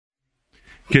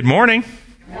Good morning.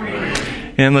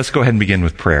 And let's go ahead and begin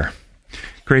with prayer.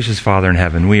 Gracious Father in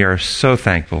heaven, we are so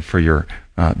thankful for your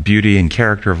beauty and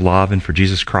character of love and for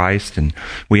Jesus Christ. And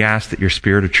we ask that your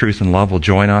spirit of truth and love will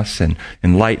join us and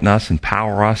enlighten us,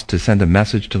 empower us to send a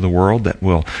message to the world that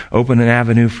will open an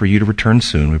avenue for you to return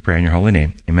soon. We pray in your holy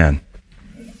name. Amen.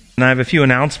 And I have a few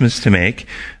announcements to make.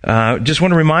 Just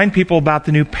want to remind people about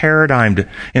the new paradigm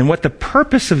and what the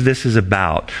purpose of this is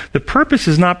about. The purpose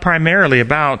is not primarily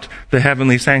about the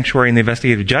heavenly sanctuary and the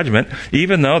investigative judgment,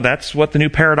 even though that's what the new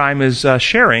paradigm is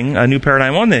sharing, a new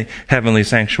paradigm on the heavenly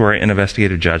sanctuary and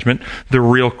investigative judgment. The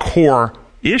real core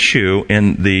issue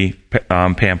in the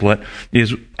pamphlet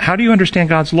is, how do you understand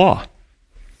God's law?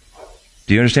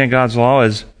 Do you understand God's law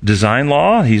as design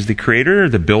law? He's the creator,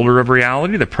 the builder of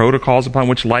reality, the protocols upon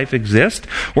which life exists?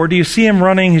 Or do you see him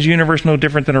running his universe no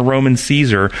different than a Roman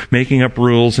Caesar, making up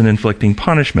rules and inflicting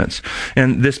punishments?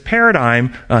 And this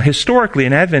paradigm, historically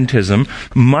in Adventism,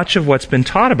 much of what's been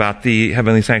taught about the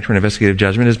heavenly sanctuary and investigative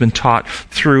judgment has been taught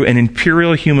through an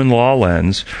imperial human law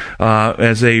lens,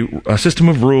 as a system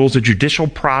of rules, a judicial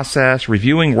process,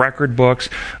 reviewing record books,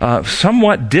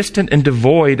 somewhat distant and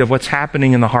devoid of what's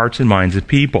happening in the hearts and minds of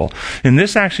people. And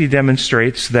this actually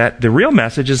demonstrates that the real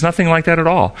message is nothing like that at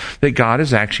all. That God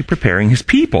is actually preparing his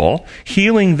people,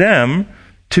 healing them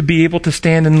to be able to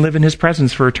stand and live in his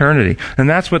presence for eternity. And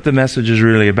that's what the message is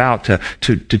really about,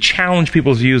 to challenge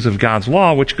people's views of God's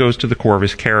law, which goes to the core of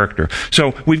his character.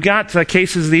 So we've got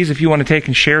cases of these. If you want to take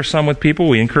and share some with people,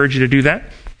 we encourage you to do that.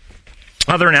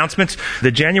 Other announcements: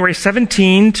 the January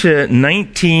 17 to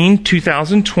 19,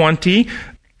 2020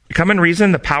 Come and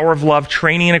Reason, the Power of Love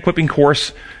Training and Equipping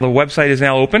course. The website is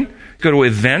now open. Go to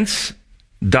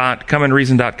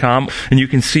events.comeandreason.com and you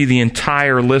can see the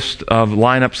entire list of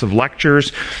lineups of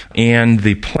lectures and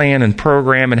the plan and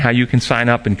program and how you can sign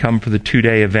up and come for the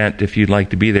 2-day event if you'd like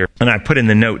to be there. And I put in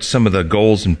the notes some of the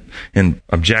goals and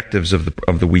objectives of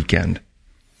the weekend.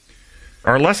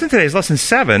 Our lesson today is lesson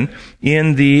 7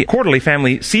 in the quarterly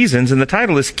family seasons, and the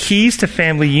title is Keys to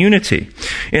Family Unity.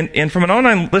 And from an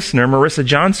online listener, Marissa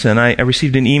Johnson, I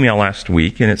received an email last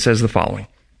week, and it says the following.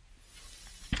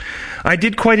 I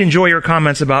did quite enjoy your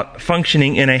comments about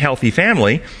functioning in a healthy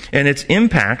family and its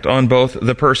impact on both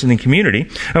the person and community.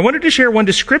 I wanted to share one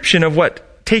description of what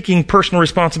taking personal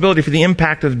responsibility for the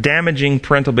impact of damaging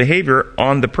parental behavior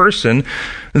on the person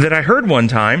that I heard one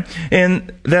time,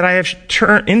 and that I have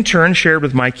in turn shared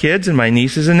with my kids and my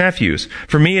nieces and nephews.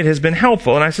 For me, it has been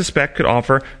helpful, and I suspect could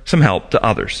offer some help to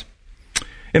others.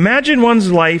 Imagine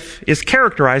one's life is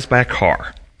characterized by a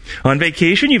car. On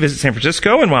vacation, you visit San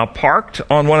Francisco, and while parked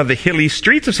on one of the hilly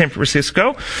streets of San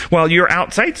Francisco, while you're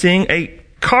out sightseeing, a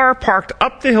car parked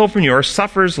up the hill from yours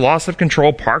suffers loss of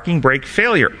control, parking brake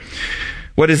failure.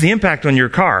 What is the impact on your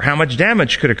car? How much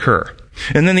damage could occur?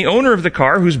 And then the owner of the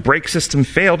car, whose brake system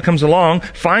failed, comes along,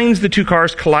 finds the two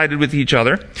cars collided with each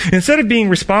other. Instead of being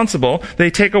responsible,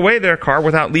 they take away their car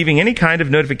without leaving any kind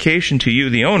of notification to you,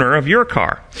 the owner of your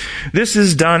car. This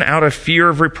is done out of fear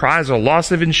of reprisal,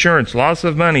 loss of insurance, loss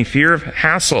of money, fear of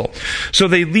hassle. So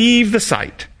they leave the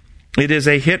site. It is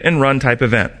a hit and run type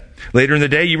event. Later in the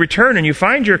day, you return and you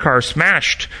find your car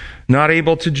smashed, not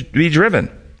able to be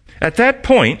driven. At that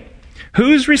point,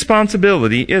 whose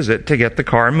responsibility is it to get the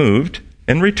car moved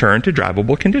and returned to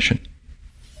drivable condition?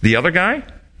 The other guy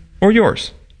or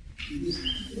yours?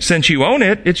 Since you own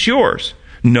it, it's yours.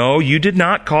 No, you did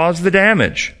not cause the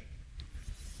damage.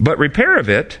 But repair of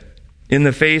it, in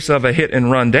the face of a hit and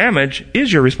run damage,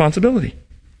 is your responsibility.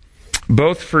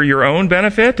 Both for your own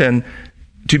benefit and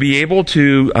to be able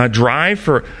to drive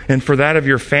for that of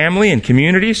your family and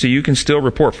community, so you can still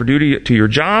report for duty to your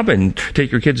job and take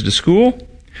your kids to school.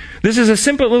 This is a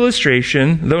simple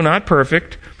illustration, though not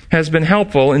perfect, has been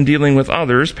helpful in dealing with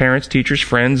others, parents, teachers,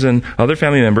 friends, and other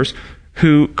family members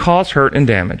who cause hurt and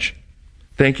damage.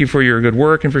 Thank you for your good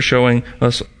work and for showing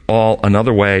us all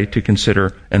another way to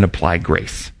consider and apply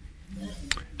grace.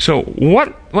 So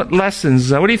what lessons,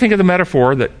 what do you think of the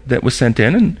metaphor that was sent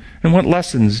in, and what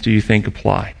lessons do you think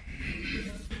apply?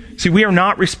 See, we are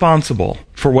not responsible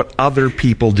for what other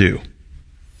people do.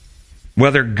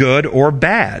 Whether good or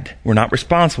bad, we're not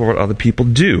responsible for what other people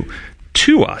do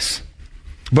to us.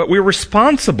 But we're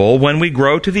responsible when we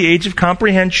grow to the age of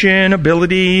comprehension,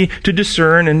 ability to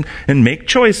discern and make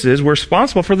choices. We're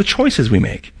responsible for the choices we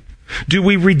make. Do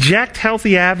we reject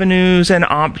healthy avenues and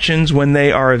options when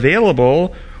they are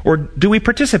available, or do we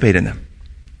participate in them?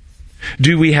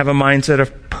 Do we have a mindset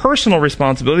of personal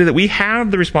responsibility, that we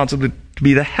have the responsibility to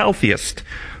be the healthiest,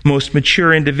 most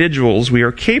mature individuals we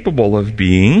are capable of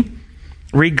being,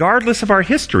 regardless of our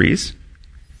histories?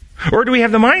 Or do we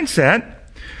have the mindset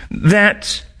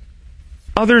that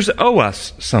others owe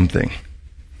us something?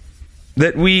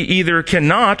 That we either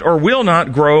cannot or will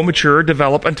not grow, mature,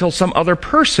 develop until some other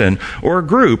person or a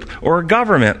group or a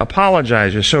government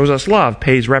apologizes, shows us love,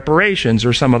 pays reparations,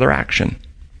 or some other action.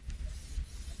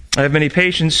 I have many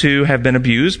patients who have been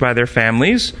abused by their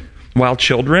families while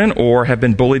children, or have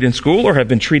been bullied in school, or have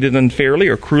been treated unfairly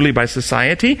or cruelly by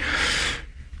society.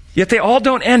 Yet they all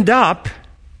don't end up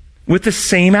with the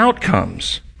same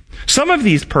outcomes. Some of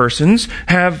these persons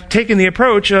have taken the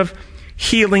approach of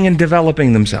healing and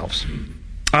developing themselves.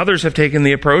 Others have taken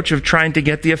the approach of trying to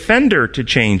get the offender to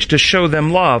change, to show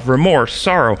them love, remorse,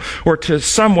 sorrow, or to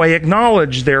some way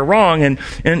acknowledge their wrong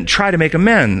and try to make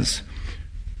amends.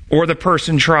 Or the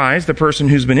person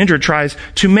who's been injured tries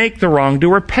to make the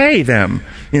wrongdoer pay them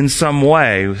in some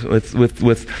way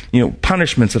with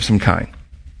punishments of some kind.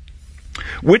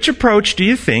 Which approach do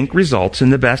you think results in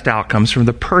the best outcomes from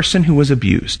the person who was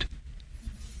abused?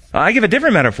 I give a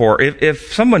different metaphor.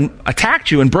 If someone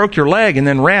attacked you and broke your leg and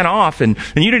then ran off and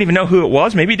you didn't even know who it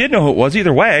was, maybe you did know who it was,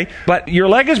 either way, but your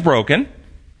leg is broken,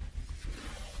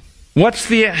 what's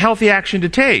the healthy action to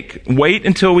take? Wait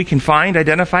until we can find,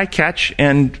 identify, catch,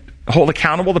 and hold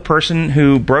accountable the person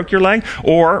who broke your leg?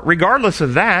 Or, regardless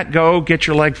of that, go get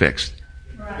your leg fixed?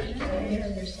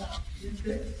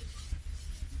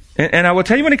 And I will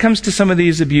tell you, when it comes to some of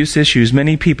these abuse issues,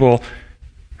 many people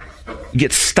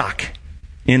get stuck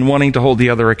in wanting to hold the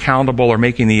other accountable, or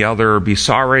making the other be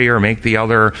sorry, or make the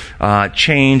other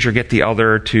change, or get the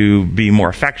other to be more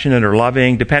affectionate or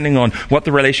loving, depending on what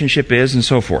the relationship is and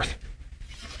so forth.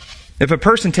 If a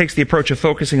person takes the approach of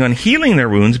focusing on healing their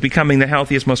wounds, becoming the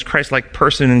healthiest, most Christ-like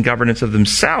person in governance of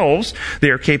themselves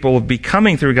they are capable of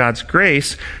becoming through God's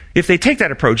grace, if they take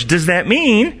that approach, does that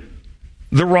mean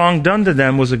the wrong done to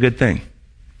them was a good thing?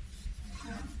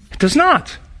 It does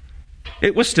not.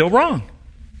 It was still wrong.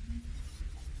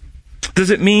 Does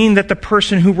it mean that the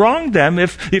person who wronged them,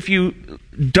 if you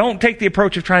don't take the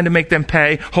approach of trying to make them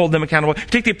pay, hold them accountable,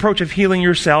 take the approach of healing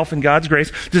yourself in God's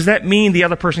grace, does that mean the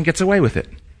other person gets away with it?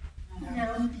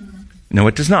 No,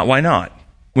 it does not. Why not?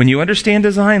 When you understand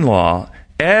design law,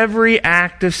 every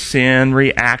act of sin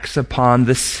reacts upon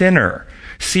the sinner,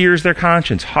 sears their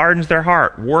conscience, hardens their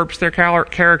heart, warps their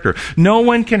character. No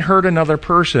one can hurt another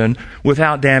person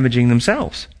without damaging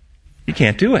themselves. You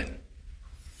can't do it.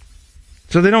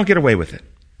 So they don't get away with it.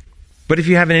 But if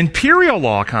you have an imperial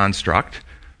law construct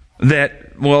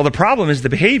that, well, the problem is the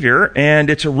behavior, and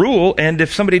it's a rule, and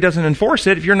if somebody doesn't enforce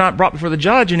it, if you're not brought before the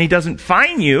judge and he doesn't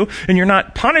fine you, and you're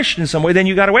not punished in some way, then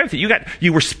you got away with it.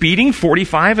 You were speeding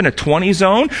 45 in a 20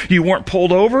 zone, you weren't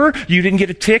pulled over, you didn't get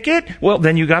a ticket, well,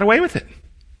 then you got away with it.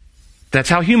 That's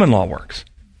how human law works.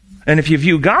 And if you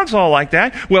view God's law like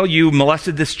that, well, you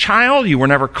molested this child, you were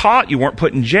never caught, you weren't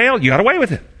put in jail, you got away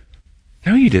with it.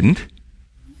 No, you didn't.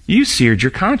 You seared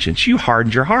your conscience. You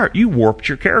hardened your heart. You warped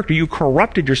your character. You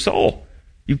corrupted your soul.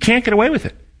 You can't get away with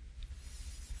it.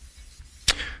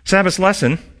 Sabbath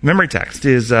lesson, memory text,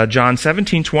 is John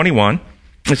 17:21.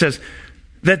 It says,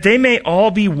 that they may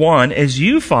all be one, as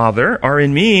you, Father, are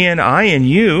in me and I in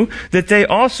you, that they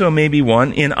also may be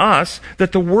one in us,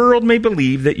 that the world may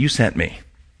believe that you sent me.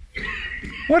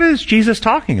 What is Jesus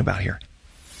talking about here?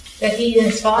 That he and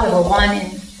his Father were one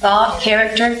in thought,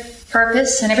 character,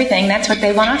 purpose, and everything. That's what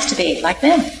they want us to be, like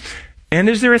them. And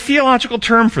is there a theological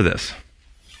term for this?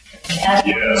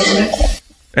 Yes.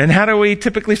 And how do we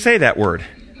typically say that word?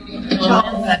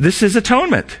 This is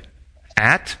atonement.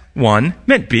 At one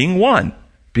meant being one,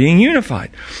 being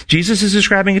unified. Jesus is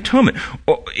describing atonement.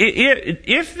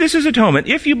 If this is atonement,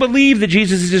 if you believe that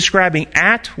Jesus is describing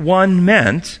at one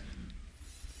meant,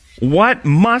 what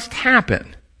must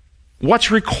happen?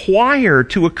 What's required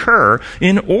to occur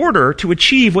in order to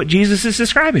achieve what Jesus is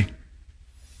describing?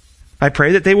 I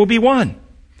pray that they will be one.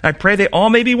 I pray they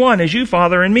all may be one, as you,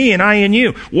 Father, in me, and I in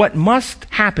you. What must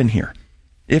happen here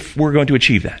if we're going to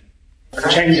achieve that? A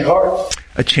change of heart.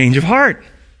 A change of heart.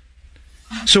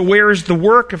 So where is the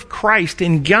work of Christ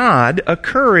in God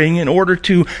occurring in order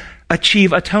to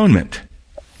achieve atonement?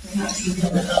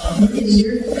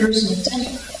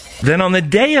 Then on the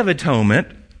Day of Atonement,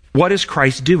 what is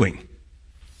Christ doing?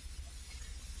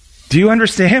 Do you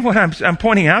understand what I'm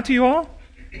pointing out to you all?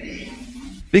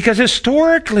 Because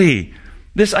historically,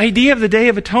 this idea of the Day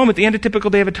of Atonement, the antitypical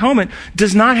Day of Atonement,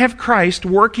 does not have Christ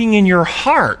working in your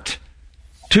heart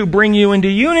to bring you into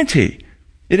unity.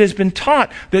 It has been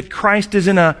taught that Christ is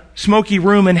in a smoky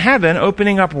room in heaven,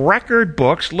 opening up record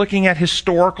books, looking at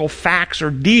historical facts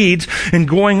or deeds, and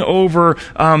going over,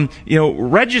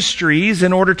 registries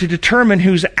in order to determine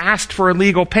who's asked for a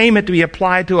legal payment to be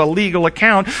applied to a legal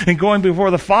account, and going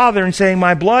before the Father and saying,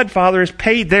 "My blood, Father, has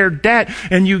paid their debt,"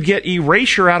 and you get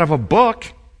erasure out of a book.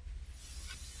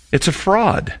 It's a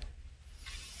fraud.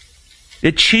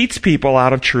 It cheats people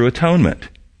out of true atonement.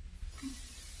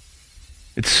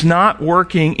 It's not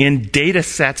working in data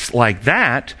sets like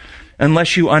that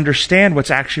unless you understand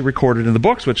what's actually recorded in the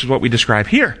books, which is what we describe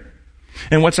here.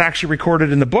 And what's actually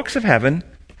recorded in the books of heaven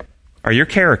are your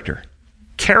character.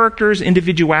 Characters,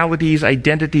 individualities,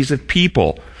 identities of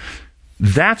people.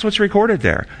 That's what's recorded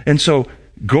there. And so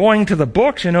going to the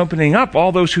books and opening up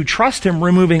all those who trust him,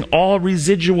 removing all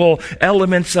residual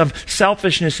elements of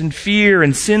selfishness and fear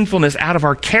and sinfulness out of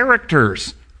our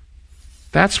characters.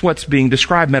 That's what's being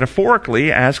described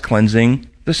metaphorically as cleansing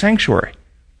the sanctuary,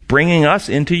 bringing us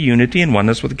into unity and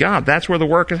oneness with God. That's where the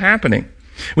work is happening.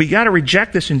 We got to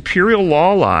reject this imperial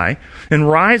law lie and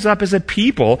rise up as a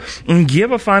people and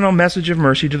give a final message of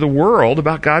mercy to the world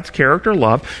about God's character,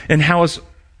 love, and how his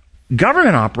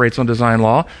government operates on design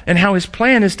law, and how his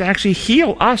plan is to actually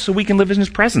heal us so we can live in his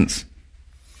presence.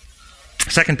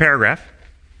 Second paragraph.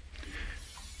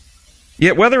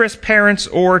 Yet whether as parents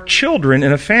or children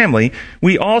in a family,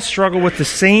 we all struggle with the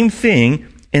same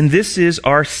thing, and this is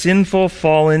our sinful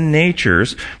fallen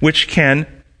natures, which can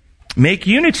make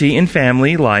unity in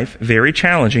family life very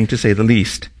challenging, to say the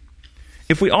least.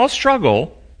 If we all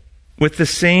struggle with the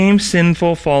same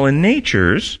sinful fallen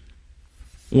natures,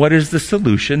 what is the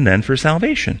solution then for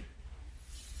salvation?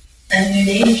 A new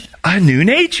nature. A new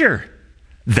nature.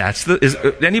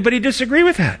 Anybody disagree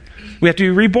with that? We have to be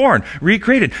reborn,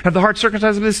 recreated, have the heart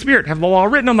circumcised with the Spirit, have the law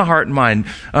written on the heart and mind,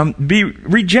 be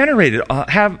regenerated,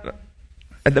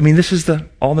 this is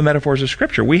all the metaphors of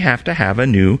Scripture. We have to have a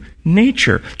new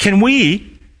nature. Can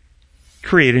we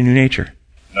create a new nature?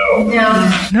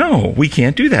 No, we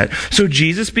can't do that. So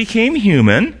Jesus became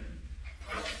human,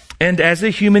 and as a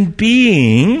human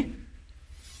being,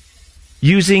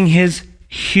 using his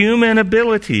human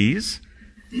abilities,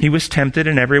 he was tempted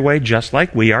in every way just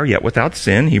like we are, yet without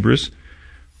sin. Hebrews,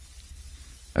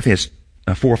 I think it's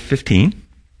 4:15.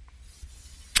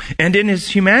 And in his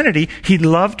humanity, he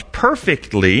loved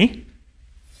perfectly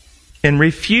and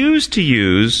refused to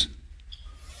use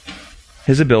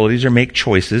his abilities or make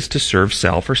choices to serve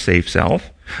self or save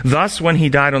self. Thus, when he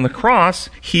died on the cross,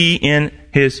 he, in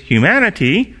his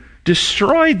humanity,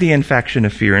 destroyed the infection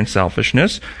of fear and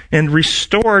selfishness and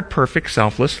restored perfect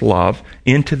selfless love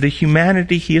into the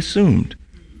humanity he assumed.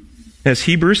 As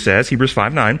Hebrews says, Hebrews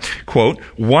 5:9, quote,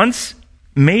 once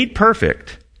made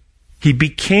perfect, he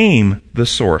became the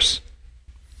source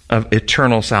of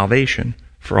eternal salvation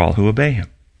for all who obey him.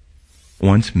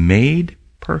 Once made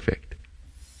perfect.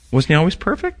 Wasn't he always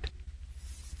perfect?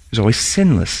 He was always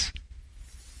sinless.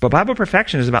 But Bible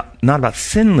perfection is not about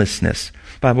sinlessness.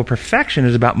 Bible perfection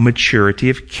is about maturity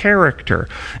of character.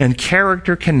 And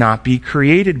character cannot be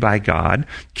created by God.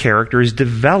 Character is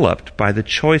developed by the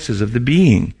choices of the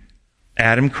being.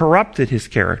 Adam corrupted his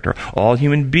character. All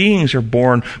human beings are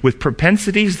born with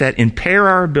propensities that impair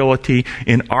our ability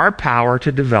in our power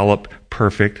to develop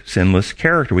perfect, sinless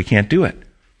character. We can't do it.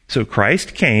 So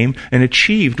Christ came and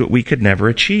achieved what we could never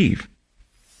achieve.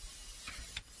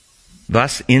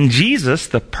 Thus, in Jesus,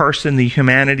 the person, the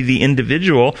humanity, the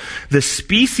individual, the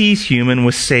species human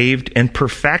was saved and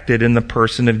perfected in the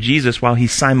person of Jesus, while he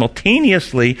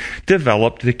simultaneously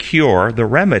developed the cure, the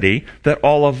remedy, that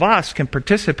all of us can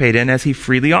participate in as he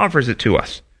freely offers it to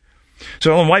us.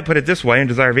 So Ellen White put it this way in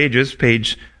Desire of Ages,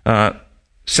 page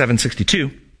 762.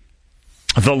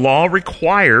 The law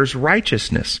requires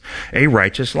righteousness, a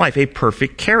righteous life, a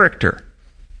perfect character.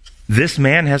 This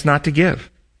man has not to give.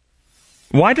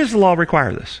 Why does the law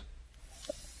require this?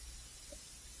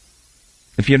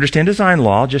 If you understand design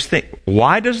law, just think,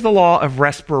 why does the law of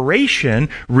respiration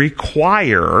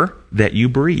require that you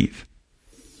breathe?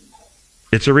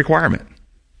 It's a requirement.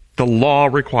 The law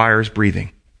requires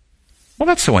breathing. Well,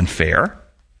 that's so unfair.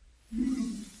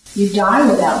 You die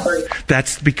without breathing.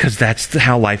 That's because that's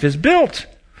how life is built.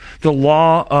 The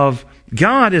law of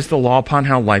God is the law upon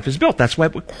how life is built. That's why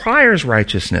it requires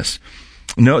righteousness.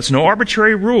 No, it's no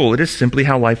arbitrary rule. It is simply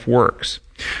how life works.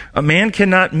 A man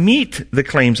cannot meet the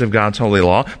claims of God's holy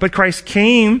law, but Christ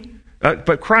coming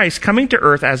to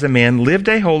earth as a man lived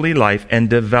a holy life and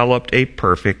developed a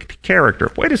perfect character.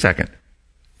 Wait a second.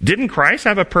 Didn't Christ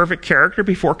have a perfect character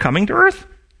before coming to earth?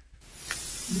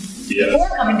 Yes.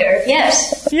 Before coming to earth,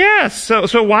 yes. Yes.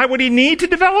 So why would he need to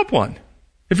develop one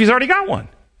if he's already got one?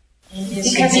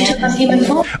 Because he took on human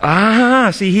form.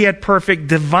 See, he had perfect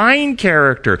divine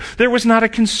character. There was not a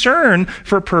concern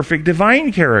for perfect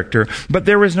divine character, but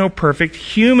there was no perfect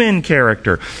human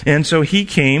character. And so he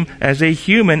came as a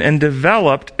human and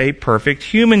developed a perfect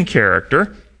human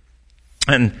character,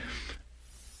 and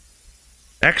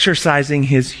exercising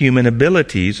his human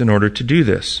abilities in order to do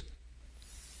this.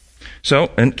 So,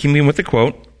 and keeping with the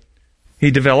quote,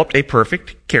 He developed a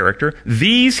perfect character.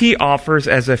 These he offers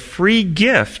as a free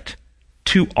gift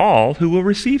to all who will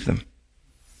receive them.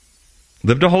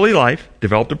 Lived a holy life,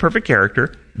 developed a perfect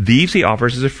character. These he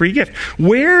offers as a free gift.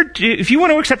 If you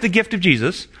want to accept the gift of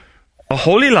Jesus, a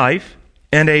holy life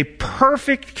and a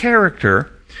perfect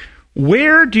character,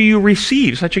 where do you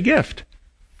receive such a gift?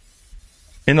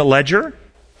 In the ledger?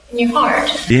 In your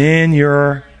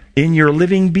heart. In your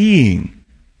living being.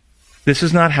 This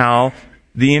is not how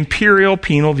the imperial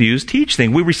penal views teach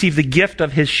things. We receive the gift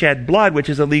of his shed blood, which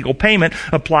is a legal payment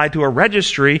applied to a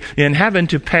registry in heaven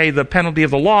to pay the penalty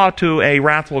of the law to a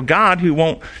wrathful God who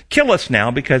won't kill us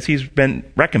now because he's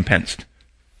been recompensed.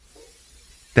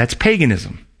 That's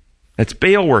paganism. That's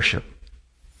Baal worship.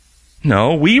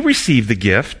 No, we receive the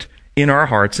gift in our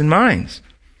hearts and minds.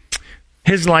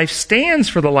 His life stands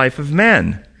for the life of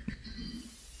men.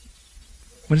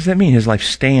 What does that mean? His life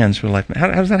stands for the life of men.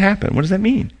 How does that happen? What does that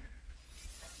mean?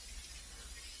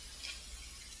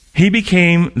 He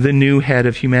became the new head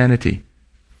of humanity.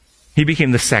 He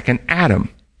became the second Adam.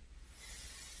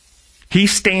 He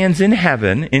stands in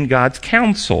heaven in God's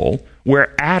council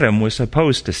where Adam was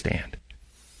supposed to stand.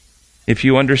 If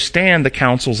you understand the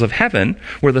councils of heaven,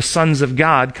 where the sons of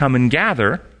God come and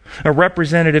gather, a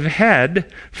representative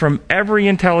head from every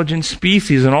intelligent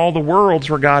species in all the worlds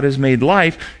where God has made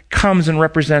life comes and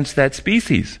represents that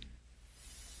species.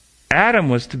 Adam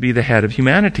was to be the head of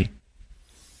humanity.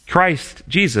 Christ,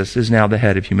 Jesus, is now the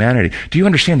head of humanity. Do you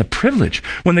understand the privilege?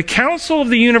 When the council of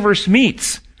the universe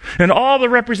meets and all the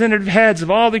representative heads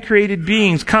of all the created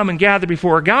beings come and gather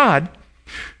before God,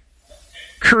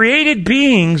 created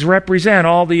beings represent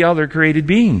all the other created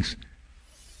beings.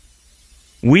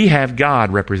 We have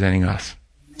God representing us.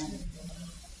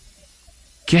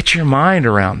 Get your mind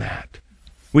around that.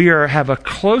 We have a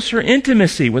closer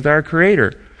intimacy with our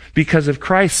Creator because of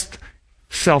Christ's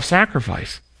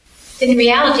self-sacrifice. In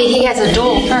reality, he has a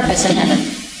dual purpose in heaven,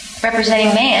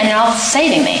 representing man and also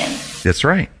saving man. That's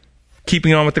right.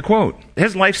 Keeping on with the quote.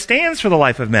 His life stands for the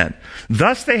life of men.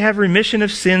 Thus they have remission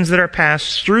of sins that are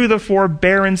past through the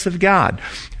forbearance of God.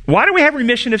 Why do we have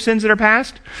remission of sins that are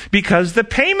past? Because the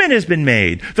payment has been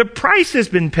made. The price has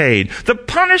been paid. The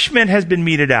punishment has been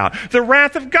meted out. The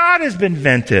wrath of God has been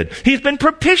vented. He's been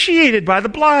propitiated by the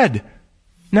blood.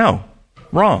 No,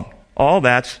 wrong. All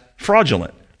that's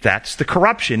fraudulent. That's the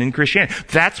corruption in Christianity.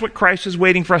 That's what Christ is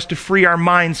waiting for us to free our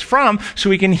minds from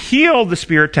so he can heal the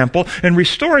spirit temple and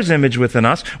restore his image within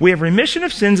us. We have remission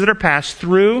of sins that are passed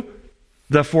through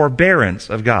the forbearance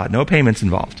of God. No payments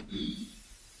involved.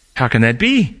 How can that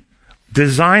be?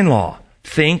 Design law.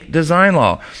 Think design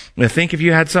law. Now think if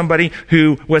you had somebody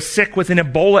who was sick with an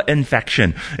Ebola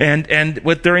infection, and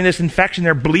during this infection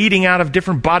they're bleeding out of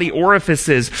different body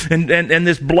orifices, and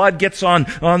this blood gets on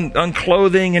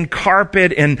clothing and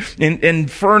carpet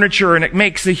and furniture, and it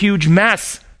makes a huge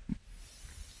mess.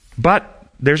 But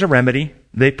there's a remedy.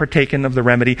 They've partaken of the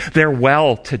remedy. They're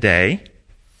well today.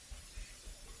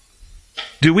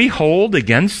 Do we hold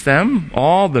against them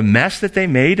all the mess that they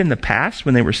made in the past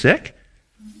when they were sick?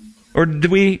 Or do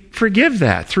we forgive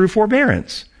that through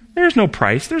forbearance? There's no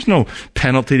price. There's no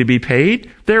penalty to be paid.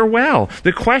 They're well.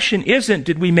 The question isn't,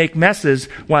 did we make messes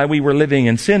while we were living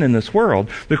in sin in this world?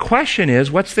 The question is,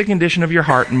 what's the condition of your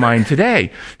heart and mind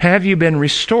today? Have you been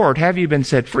restored? Have you been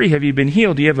set free? Have you been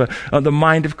healed? Do you have the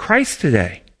mind of Christ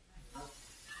today?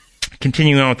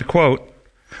 Continuing on with the quote,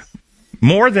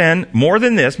 more than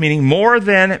this, meaning more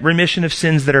than remission of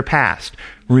sins that are past.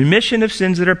 Remission of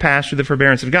sins that are past through the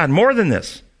forbearance of God. More than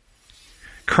this.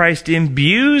 Christ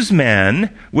imbues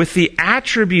men with the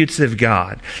attributes of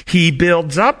God. He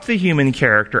builds up the human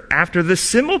character after the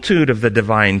similitude of the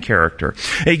divine character,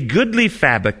 a goodly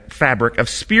fabric of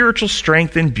spiritual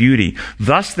strength and beauty.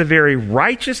 Thus, the very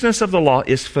righteousness of the law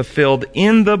is fulfilled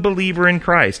in the believer in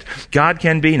Christ. God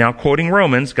can be, now quoting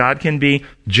Romans, God can be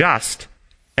just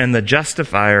and the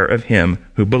justifier of him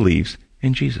who believes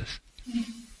in Jesus.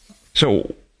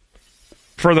 So,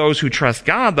 for those who trust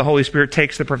God, the Holy Spirit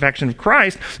takes the perfection of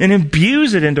Christ and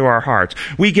imbues it into our hearts.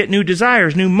 We get new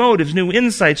desires, new motives, new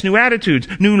insights, new attitudes,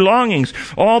 new longings.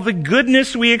 All the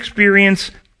goodness we experience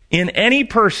in any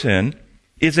person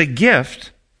is a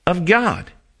gift of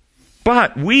God.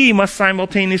 But we must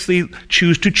simultaneously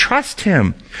choose to trust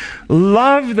him,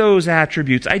 love those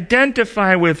attributes,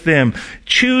 identify with them,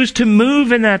 choose to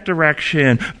move in that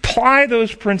direction, apply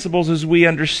those principles as we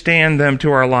understand them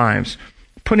to our lives,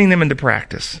 putting them into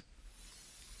practice.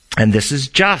 And this is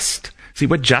just. See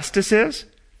what justice is?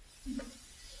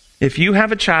 If you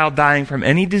have a child dying from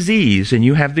any disease and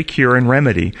you have the cure and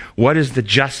remedy, what is the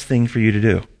just thing for you to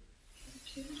do?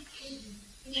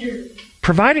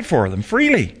 Provide it for them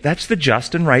freely. That's the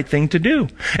just and right thing to do.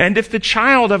 And if the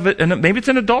child of it, and maybe it's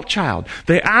an adult child,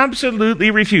 they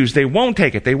absolutely refuse. They won't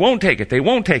take it. They won't take it. They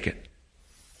won't take it.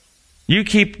 You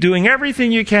keep doing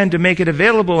everything you can to make it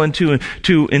available and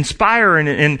to inspire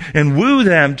and woo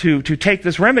them to take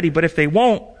this remedy. But if they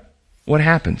won't, what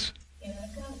happens?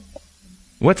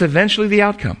 What's eventually the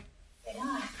outcome?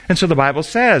 And so the Bible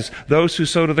says, those who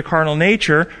sow to the carnal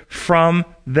nature, from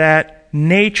that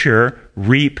nature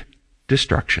reap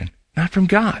destruction, not from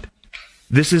God.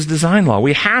 This is design law.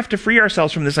 We have to free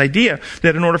ourselves from this idea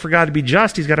that in order for God to be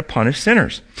just, He's got to punish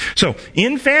sinners. So,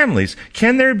 in families,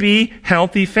 can there be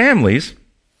healthy families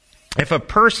if a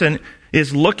person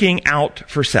is looking out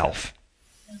for self?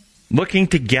 Looking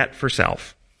to get for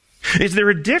self? Is there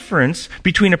a difference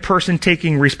between a person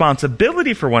taking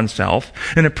responsibility for oneself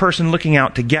and a person looking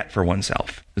out to get for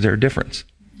oneself? Is there a difference?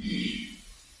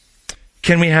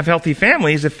 Can we have healthy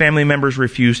families if family members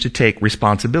refuse to take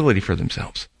responsibility for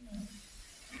themselves?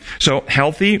 So,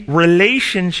 healthy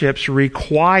relationships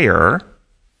require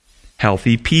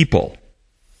healthy people.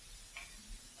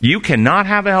 You cannot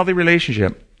have a healthy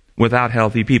relationship without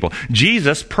healthy people.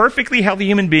 Jesus, perfectly healthy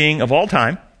human being of all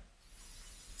time,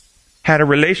 had a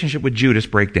relationship with Judas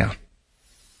break down.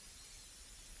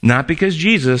 Not because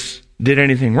Jesus did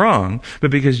anything wrong, but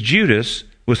because Judas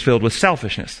was filled with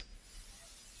selfishness.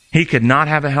 He could not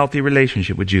have a healthy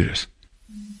relationship with Judas.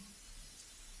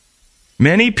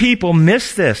 Many people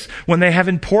miss this. When they have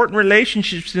important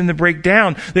relationships in the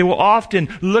breakdown, they will often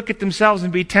look at themselves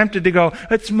and be tempted to go,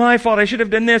 it's my fault, I should have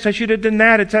done this, I should have done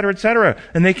that, etc., etc.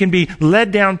 And they can be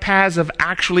led down paths of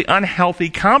actually unhealthy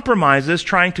compromises,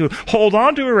 trying to hold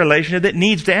on to a relationship that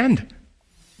needs to end.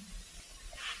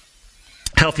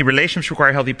 Healthy relationships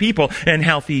require healthy people, and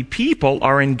healthy people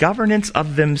are in governance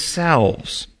of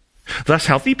themselves. Thus,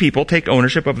 healthy people take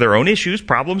ownership of their own issues,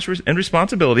 problems, and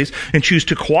responsibilities, and choose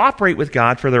to cooperate with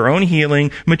God for their own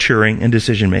healing, maturing, and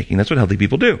decision-making. That's what healthy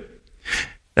people do.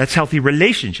 That's healthy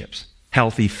relationships.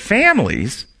 Healthy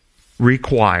families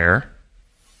require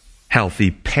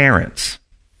healthy parents.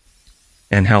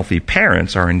 And healthy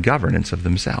parents are in governance of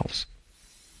themselves.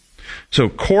 So,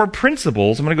 core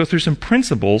principles, I'm going to go through some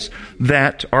principles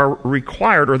that are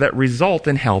required or that result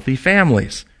in healthy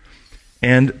families.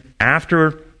 And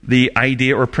after the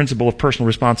idea or principle of personal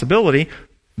responsibility,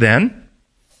 then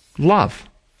love.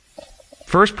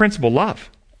 First principle,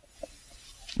 love.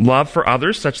 Love for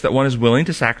others such that one is willing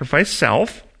to sacrifice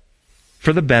self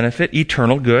for the benefit,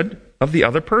 eternal good of the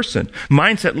other person.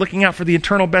 Mindset, looking out for the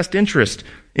eternal best interest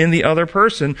in the other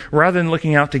person rather than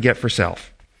looking out to get for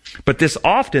self. But this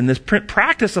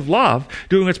practice of love,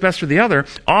 doing what's best for the other,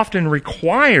 often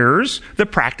requires the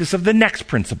practice of the next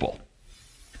principle.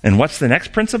 And what's the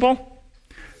next principle?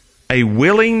 A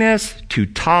willingness to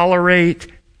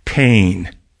tolerate pain.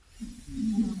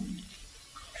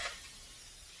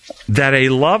 That a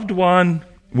loved one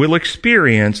will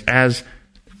experience as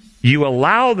you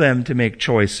allow them to make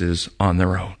choices on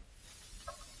their own.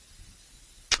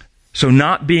 So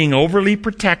not being overly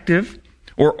protective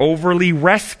or overly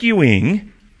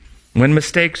rescuing when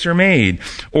mistakes are made,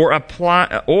 or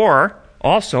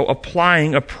also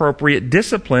applying appropriate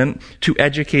discipline to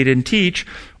educate and teach,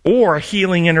 or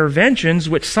healing interventions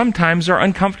which sometimes are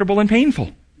uncomfortable and painful.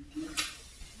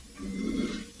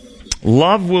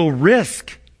 Love will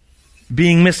risk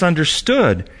being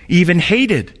misunderstood, even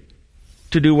hated,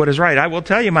 to do what is right. I will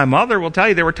tell you, my mother will tell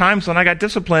you, there were times when I got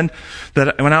disciplined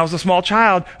that when I was a small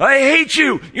child, I hate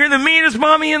you! You're the meanest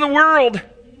mommy in the world!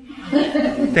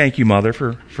 Thank you, Mother,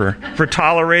 for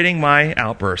tolerating my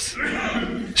outbursts.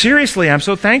 Seriously, I'm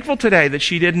so thankful today that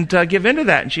she didn't give in to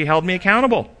that and she held me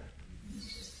accountable.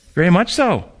 Very much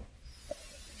so.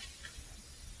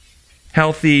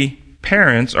 Healthy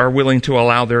parents are willing to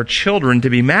allow their children to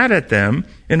be mad at them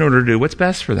in order to do what's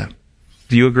best for them.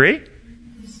 Do you agree?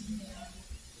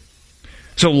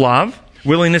 So love,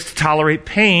 willingness to tolerate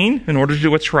pain in order to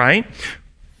do what's right.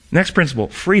 Next principle,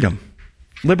 freedom,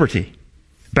 liberty.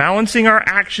 Balancing our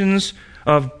actions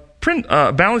of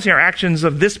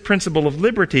this principle of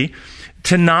liberty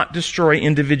to not destroy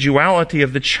individuality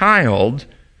of the child,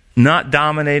 not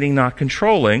dominating, not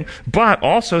controlling, but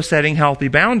also setting healthy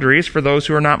boundaries for those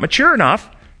who are not mature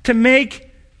enough to make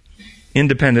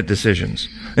independent decisions.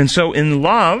 And so in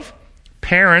love,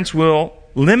 parents will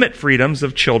limit freedoms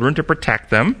of children to protect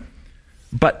them.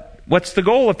 But what's the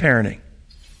goal of parenting?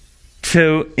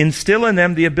 To instill in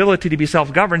them the ability to be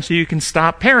self-governed so you can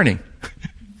stop parenting.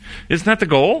 Isn't that the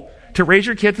goal? To raise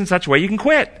your kids in such a way you can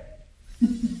quit.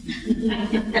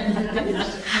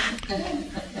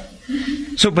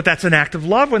 But that's an act of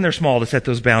love when they're small to set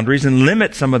those boundaries and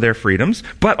limit some of their freedoms.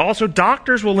 But also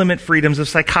doctors will limit freedoms of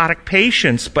psychotic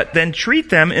patients, but then treat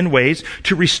them in ways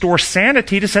to restore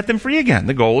sanity to set them free again.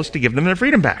 The goal is to give them their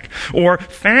freedom back. Or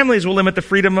families will limit the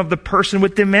freedom of the person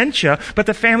with dementia, but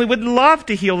the family would love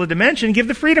to heal the dementia and give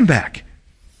the freedom back.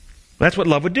 That's what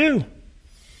love would do.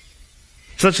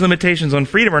 Such limitations on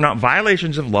freedom are not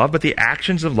violations of love, but the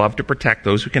actions of love to protect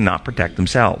those who cannot protect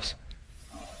themselves.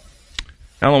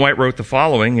 Ellen White wrote the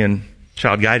following in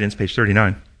Child Guidance, page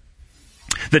 39.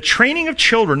 The training of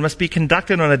children must be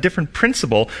conducted on a different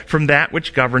principle from that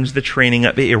which governs the training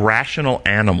of irrational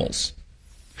animals.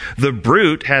 The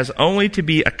brute has only to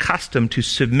be accustomed to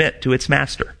submit to its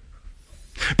master.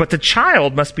 But the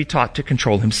child must be taught to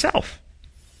control himself.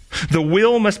 The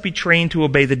will must be trained to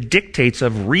obey the dictates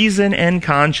of reason and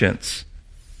conscience.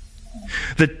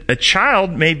 A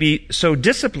child may be so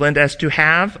disciplined as to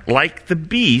have, like the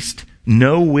beast,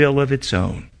 no will of its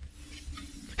own,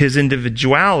 his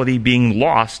individuality being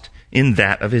lost in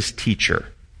that of his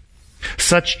teacher.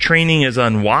 Such training is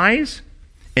unwise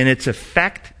and its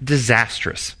effect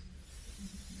disastrous.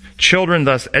 Children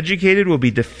thus educated will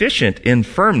be deficient in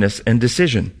firmness and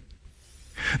decision.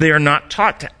 They are not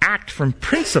taught to act from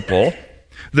principle.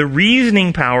 The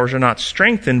reasoning powers are not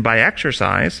strengthened by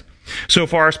exercise. So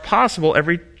far as possible,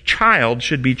 every child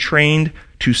should be trained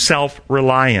to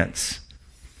self-reliance.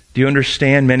 Do you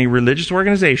understand? Many religious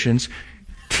organizations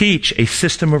teach a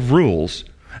system of rules,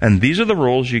 and these are the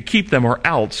rules. You keep them or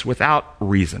else, without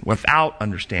reason, without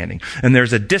understanding. And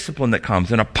there's a discipline that comes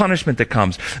and a punishment that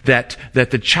comes that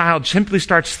the child simply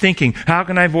starts thinking, how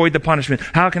can I avoid the punishment?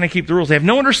 How can I keep the rules? They have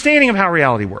no understanding of how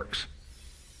reality works.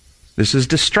 This is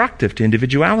destructive to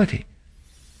individuality.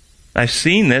 I've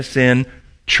seen this in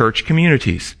church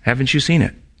communities. Haven't you seen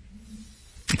it?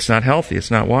 It's not healthy.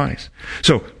 It's not wise.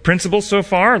 So, principles so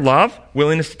far: love,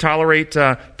 willingness to tolerate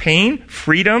pain,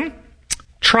 freedom,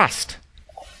 trust.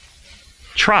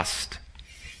 Trust,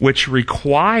 which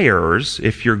requires,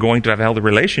 if you're going to have a healthy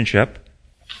relationship,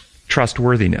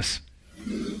 trustworthiness.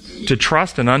 To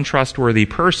trust an untrustworthy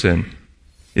person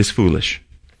is foolish.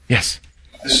 Yes?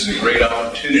 This is a great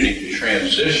opportunity to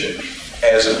transition.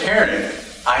 As a parent,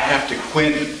 I have to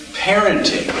quit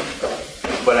parenting,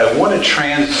 but I want to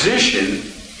transition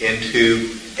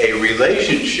into a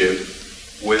relationship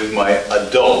with my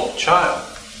adult child.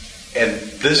 And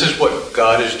this is what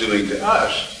God is doing to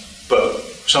us, but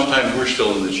sometimes we're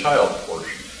still in the child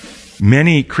portion.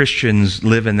 Many Christians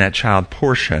live in that child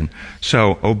portion.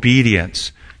 So,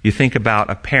 obedience. You think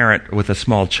about a parent with a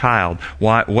small child.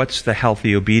 What's the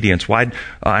healthy obedience? I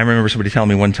remember somebody telling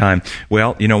me one time,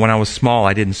 well, when I was small,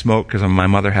 I didn't smoke because my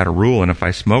mother had a rule, and if I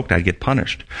smoked, I'd get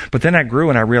punished. But then I grew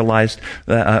and I realized,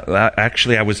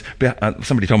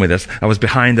 somebody told me this, I was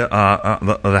behind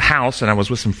the house and I was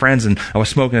with some friends and I was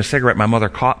smoking a cigarette. My mother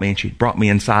caught me and she brought me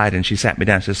inside and she sat me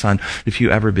down and said, son, if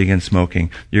you ever begin smoking,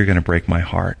 you're going to break my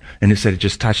heart. And it said it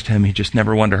just touched him. He just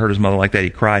never wanted to hurt his mother like that. He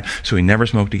cried, so he never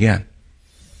smoked again.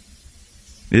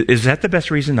 Is that the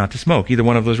best reason not to smoke? Either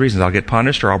one of those reasons. I'll get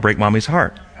punished or I'll break mommy's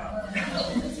heart.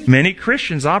 Many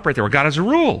Christians operate there where God has a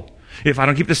rule. If I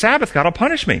don't keep the Sabbath, God will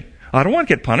punish me. I don't want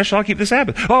to get punished. I'll keep the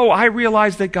Sabbath. Oh, I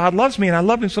realize that God loves me and I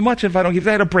love him so much. If I don't keep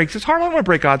that, it breaks his heart. I don't want to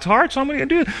break God's heart, so I'm going to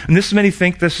do it. And many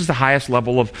think this is the highest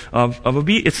level of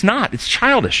obedience. It's not. It's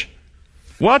childish.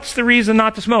 What's the reason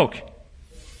not to smoke?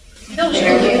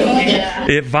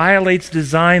 It violates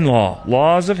design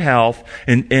laws of health,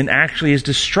 and actually is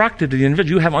destructive to the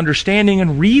individual. You have understanding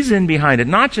and reason behind it,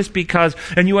 not just because,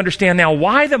 and you understand now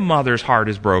why the mother's heart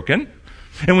is broken.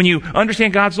 And when you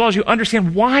understand God's laws, you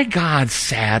understand why God's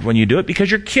sad when you do it,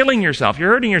 because you're killing yourself,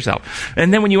 you're hurting yourself.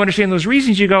 And then when you understand those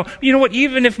reasons, you go, you know what,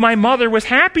 even if my mother was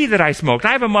happy that I smoked,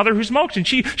 I have a mother who smokes and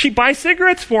she buys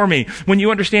cigarettes for me. When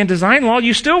you understand design law,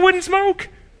 you still wouldn't smoke.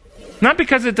 Not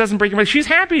because it doesn't break your mind. She's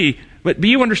happy, but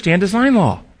you understand design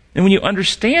law. And when you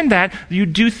understand that, you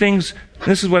do things,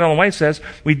 this is what Ellen White says,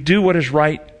 we do what is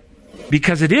right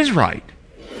because it is right.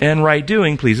 And right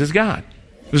doing pleases God.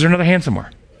 Was there another hand somewhere?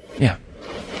 Yeah.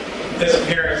 As a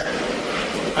parent,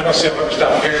 I don't see how much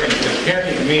stop parenting, because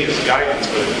parenting to me is guidance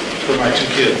for my two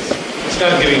kids. It's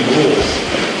not giving rules.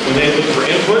 When they look for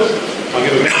input, I'll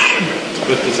give them input.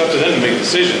 But it's up to them to make a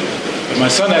decision. And my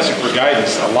son asks for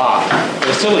guidance a lot. But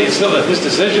it's still his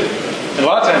decision. And a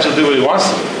lot of times he'll do what he wants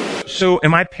to do. So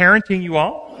am I parenting you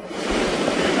all?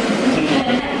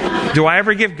 Do I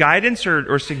ever give guidance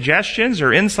or suggestions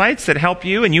or insights that help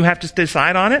you and you have to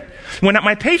decide on it? When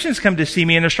my patients come to see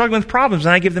me and they're struggling with problems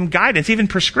and I give them guidance, even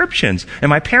prescriptions,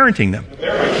 am I parenting them?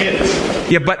 They're my kids.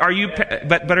 Yeah, but are you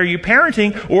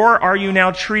parenting, or are you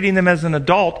now treating them as an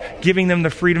adult, giving them the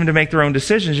freedom to make their own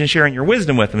decisions and sharing your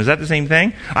wisdom with them? Is that the same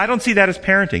thing? I don't see that as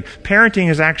parenting. Parenting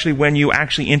is actually when you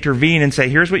actually intervene and say,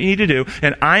 here's what you need to do,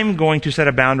 and I'm going to set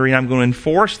a boundary and I'm going to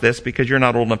enforce this because you're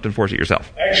not old enough to enforce it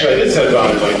yourself. Actually, I did set a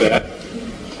boundary like that.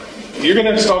 You're going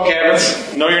to install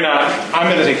cabinets. No, you're not.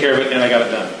 I'm going to take care of it, and I got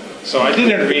it done. So I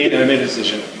did intervene, and I made a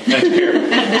decision. And I took care of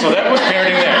it. So that was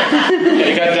parenting there. And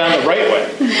it got done the right way.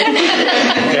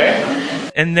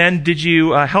 Okay? And then did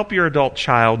you help your adult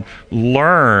child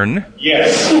learn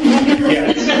Yes.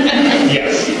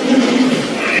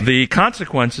 the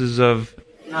consequences of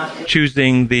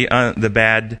choosing the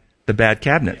bad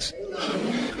cabinets? I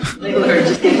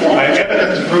have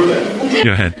evidence to prove that.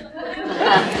 Go ahead.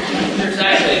 There's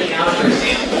actually a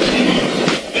counterexample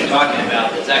you're talking about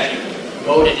that's actually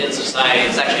promoted in society.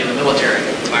 It's actually in the military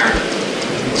environment.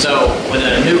 So when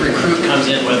a new recruit comes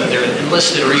in, whether they're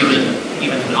enlisted or even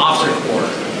an officer corps,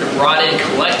 they're brought in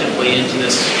collectively into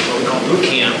this what we call boot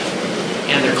camp,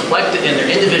 and their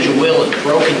individual will is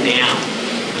broken down.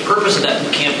 The purpose of that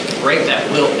boot camp is to break that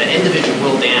individual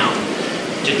will down,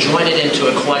 to join it into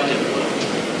a collective will.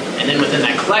 And then within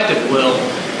that collective will,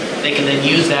 they can then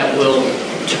use that will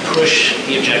to push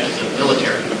the objectives of the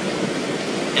military.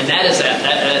 And that's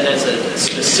a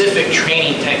specific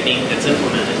training technique that's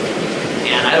implemented.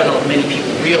 And I don't know if many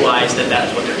people realize that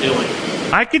that's what they're doing.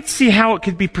 I could see how it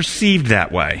could be perceived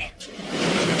that way.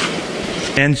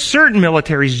 And certain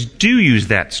militaries do use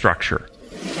that structure.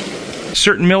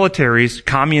 Certain militaries,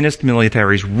 communist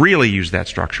militaries, really use that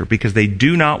structure because they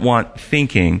do not want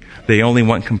thinking. They only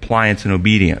want compliance and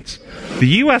obedience. The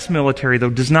U.S. military, though,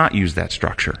 does not use that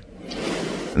structure.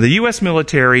 The U.S.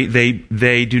 military,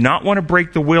 they do not want to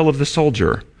break the will of the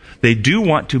soldier. They do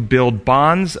want to build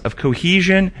bonds of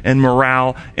cohesion and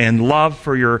morale and love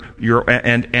for your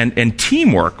and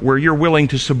teamwork, where you're willing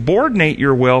to subordinate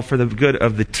your will for the good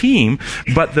of the team,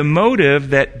 but the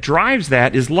motive that drives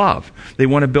that is love. They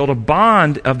want to build a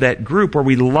bond of that group where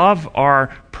we love our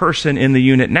person in the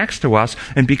unit next to us,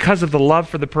 and because of the love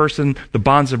for the person, the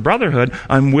bonds of brotherhood,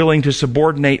 I'm willing to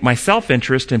subordinate my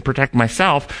self-interest and protect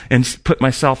myself and put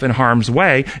myself in harm's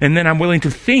way, and then I'm willing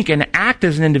to think and act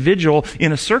as an individual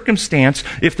in a circumstance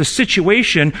if the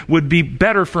situation would be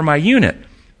better for my unit.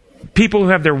 People who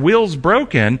have their wills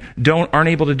broken aren't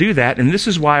able to do that, and this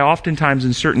is why oftentimes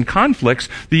in certain conflicts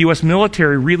the U.S.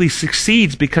 military really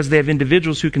succeeds, because they have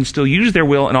individuals who can still use their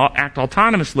will and act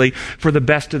autonomously for the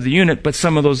best of the unit, but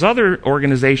some of those other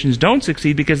organizations don't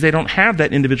succeed because they don't have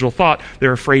that individual thought.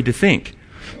 They're afraid to think.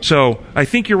 So I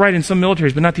think you're right in some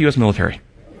militaries, but not the U.S. military.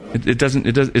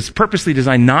 It's purposely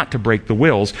designed not to break the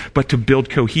wills, but to build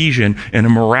cohesion and a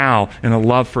morale and a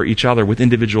love for each other with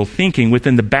individual thinking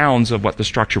within the bounds of what the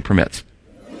structure permits.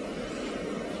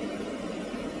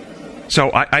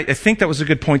 So I think that was a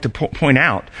good point to point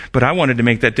out, but I wanted to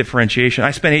make that differentiation.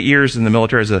 I spent 8 years in the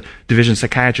military as a division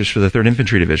psychiatrist for the 3rd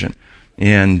Infantry Division,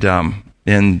 and I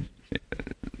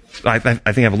think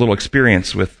I have a little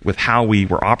experience with how we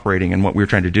were operating and what we were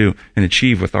trying to do and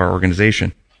achieve with our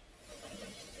organization.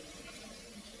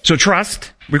 So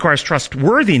trust requires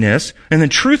trustworthiness, and then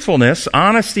truthfulness,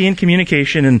 honesty in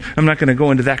communication, and I'm not going to go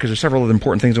into that because there's several other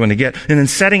important things I want to get, and then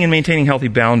setting and maintaining healthy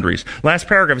boundaries. Last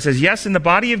paragraph, it says, yes, in the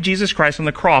body of Jesus Christ on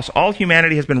the cross, all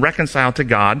humanity has been reconciled to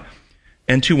God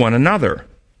and to one another.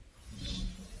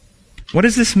 What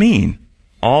does this mean?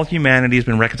 All humanity has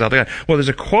been reconciled to God. Well, there's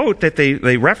a quote that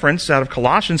they reference out of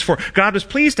Colossians, for God was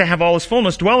pleased to have all his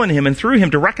fullness dwell in him, and through him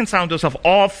to reconcile to himself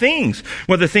all things,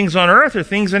 whether things on earth or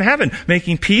things in heaven,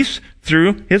 making peace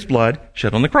through his blood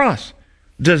shed on the cross.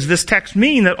 Does this text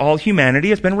mean that all humanity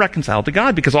has been reconciled to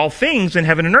God? Because all things in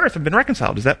heaven and earth have been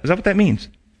reconciled. Is that what that means?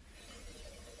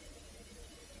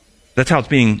 That's how it's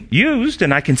being used,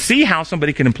 and I can see how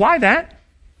somebody can imply that.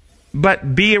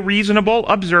 But be a reasonable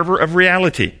observer of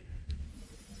reality.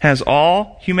 Has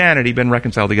all humanity been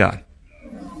reconciled to God?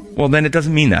 Well, then it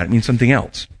doesn't mean that. It means something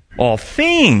else. All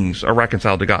things are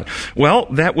reconciled to God. Well,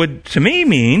 that would, to me,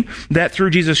 mean that through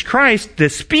Jesus Christ, the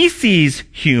species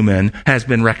human has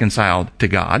been reconciled to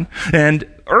God, and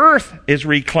earth is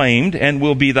reclaimed and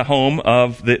will be the home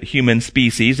of the human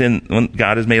species, and when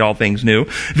God has made all things new.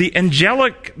 The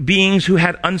angelic beings who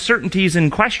had uncertainties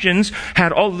and questions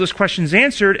had all of those questions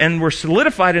answered and were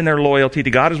solidified in their loyalty to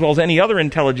God, as well as any other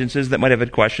intelligences that might have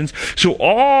had questions. So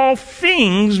all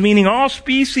things, meaning all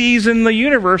species in the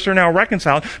universe, are now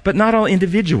reconciled, but not all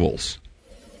individuals.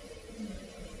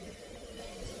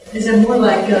 Is it more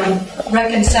like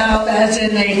reconcile as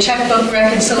in a checkbook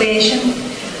reconciliation,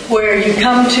 where you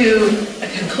come to a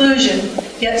conclusion,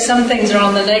 yet some things are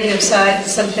on the negative side and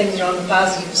some things are on the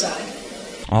positive side?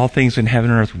 All things in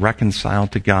heaven and earth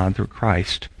reconciled to God through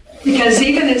Christ. Because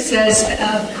even it says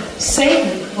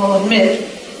Satan will admit,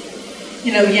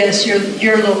 yes,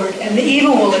 you're Lord, and the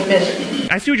evil will admit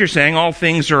it. I see what you're saying. All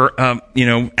things are,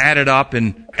 added up,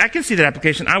 and I can see that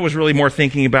application. I was really more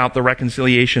thinking about the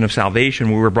reconciliation of salvation.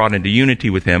 We were brought into unity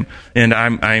with Him,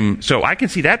 and so I can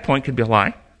see that point could be a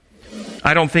lie.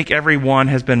 I don't think everyone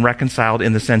has been reconciled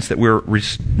in the sense that we're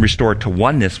restored to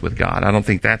oneness with God. I don't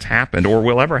think that's happened or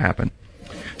will ever happen.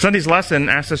 Sunday's lesson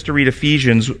asks us to read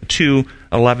Ephesians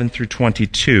 2:11 through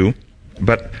 22,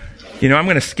 but I'm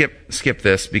going to skip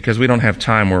this because we don't have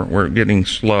time. We're getting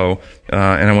slow,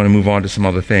 and I want to move on to some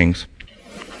other things.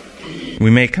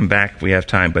 We may come back if we have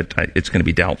time, but it's going to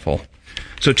be doubtful.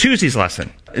 So Tuesday's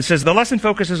lesson. It says the lesson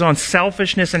focuses on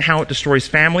selfishness and how it destroys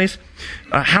families.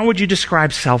 How would you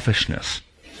describe selfishness?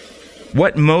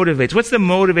 What's the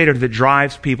motivator that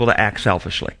drives people to act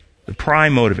selfishly? The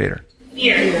prime motivator.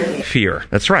 Fear.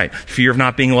 That's right. Fear of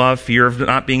not being loved, fear of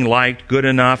not being liked, good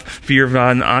enough, fear of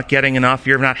not getting enough,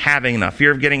 fear of not having enough,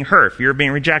 fear of getting hurt, fear of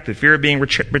being rejected, fear of being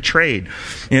betrayed.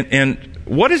 And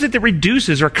what is it that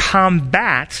reduces or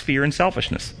combats fear and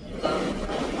selfishness?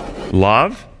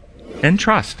 Love and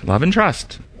trust. Love and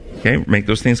trust. Okay, make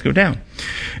those things go down.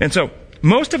 And so,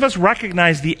 most of us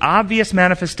recognize the obvious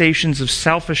manifestations of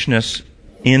selfishness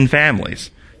in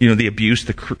families. The abuse,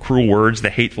 the cruel words, the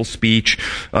hateful speech,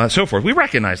 so forth. We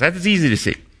recognize that. It's easy to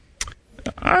see.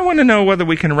 I want to know whether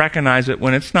we can recognize it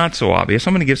when it's not so obvious.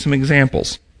 I'm going to give some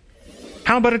examples.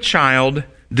 How about a child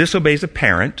disobeys a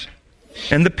parent,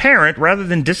 and the parent, rather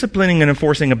than disciplining and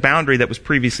enforcing a boundary that was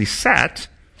previously set,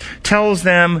 tells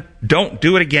them, don't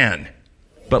do it again,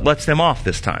 but lets them off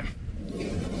this time?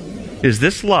 Is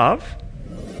this love?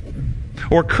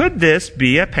 Or could this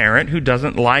be a parent who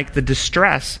doesn't like the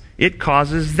distress it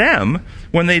causes them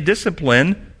when they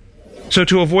discipline? So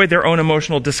to avoid their own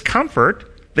emotional discomfort,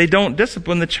 they don't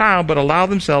discipline the child but allow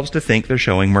themselves to think they're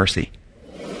showing mercy.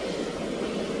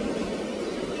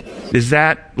 Is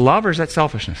that love or is that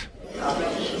selfishness?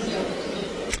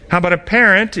 How about a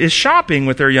parent is shopping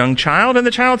with their young child and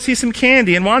the child sees some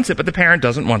candy and wants it, but the parent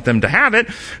doesn't want them to have it.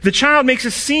 The child makes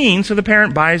a scene, so the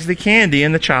parent buys the candy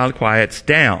and the child quiets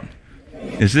down.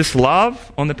 Is this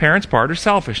love on the parent's part or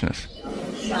selfishness?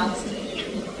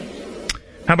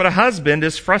 How about a husband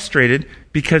is frustrated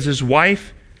because his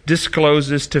wife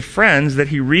discloses to friends that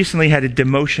he recently had a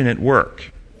demotion at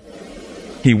work.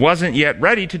 He wasn't yet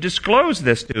ready to disclose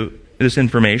this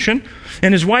information,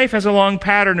 and his wife has a long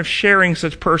pattern of sharing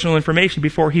such personal information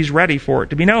before he's ready for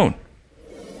it to be known.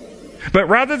 But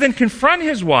rather than confront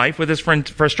his wife with his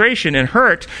frustration and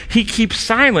hurt, he keeps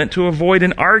silent to avoid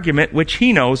an argument which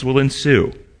he knows will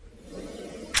ensue.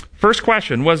 First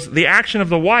question, was the action of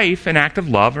the wife an act of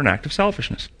love or an act of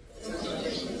selfishness?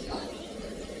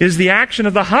 Is the action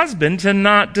of the husband to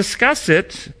not discuss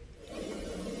it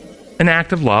an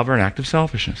act of love or an act of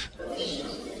selfishness?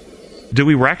 Do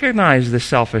we recognize the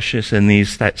selfishness in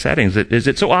these settings? Is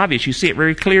it so obvious? You see it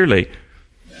very clearly.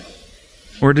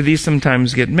 Or do these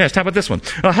sometimes get missed? How about this one?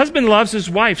 A husband loves his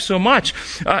wife so much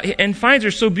and finds her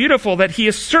so beautiful that he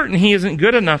is certain he isn't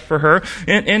good enough for her,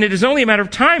 and it is only a matter of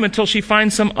time until she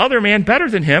finds some other man better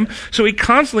than him. So he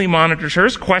constantly monitors her,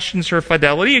 questions her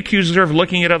fidelity, accuses her of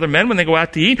looking at other men when they go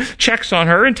out to eat, checks on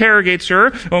her, interrogates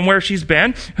her on where she's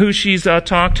been, who she's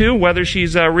talked to, whether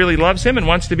she's really loves him and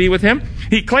wants to be with him.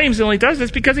 He claims he only does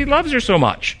this because he loves her so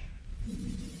much.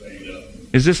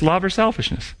 Is this love or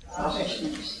selfishness?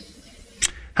 Selfishness.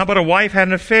 How about a wife had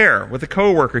an affair with a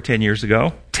coworker 10 years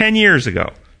ago? 10 years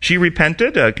ago. She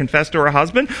repented, confessed to her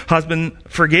husband. Husband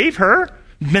forgave her.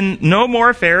 Been no more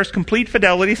affairs, complete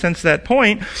fidelity since that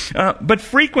point. But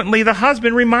frequently the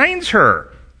husband reminds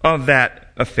her of that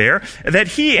affair, and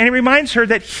he reminds her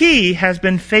that he has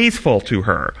been faithful to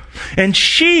her, and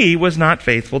she was not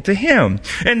faithful to him,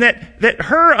 and that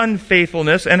her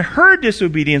unfaithfulness and her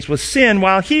disobedience was sin,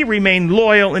 while he remained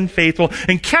loyal and faithful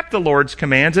and kept the Lord's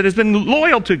commands and has been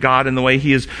loyal to God in the way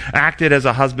he has acted as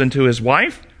a husband to his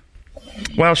wife,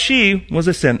 while she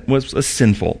was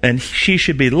sinful, and she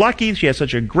should be lucky she has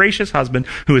such a gracious husband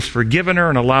who has forgiven her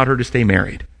and allowed her to stay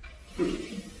married.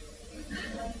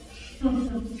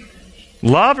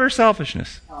 Love or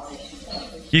selfishness?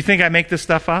 Do you think I make this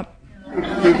stuff up?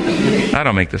 I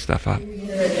don't make this stuff up.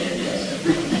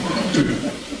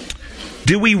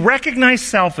 Do we recognize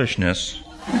selfishness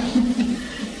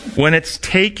when it's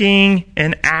taking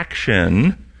an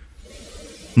action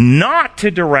not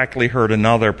to directly hurt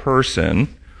another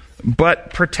person,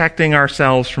 but protecting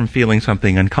ourselves from feeling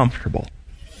something uncomfortable?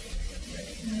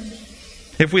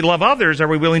 If we love others, are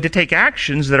we willing to take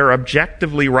actions that are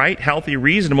objectively right, healthy,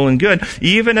 reasonable, and good,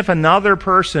 even if another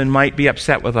person might be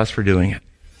upset with us for doing it?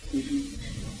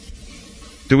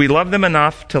 Do we love them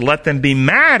enough to let them be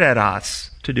mad at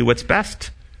us to do what's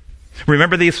best?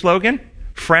 Remember the slogan?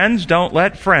 Friends don't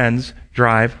let friends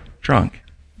drive drunk.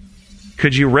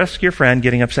 Could you risk your friend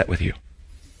getting upset with you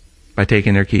by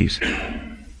taking their keys?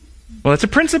 Well, that's a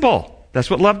principle. That's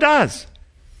what love does.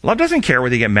 Love doesn't care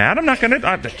whether you get mad. I'm not going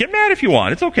to get mad if you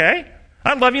want. It's okay.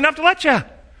 I love you enough to let you.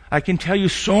 I can tell you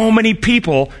so many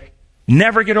people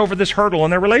never get over this hurdle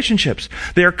in their relationships.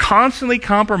 They're constantly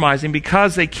compromising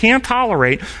because they can't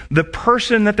tolerate the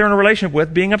person that they're in a relationship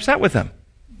with being upset with them.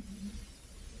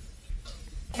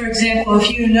 For example,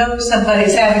 if you know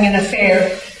somebody's having an affair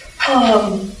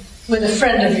with a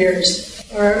friend of yours,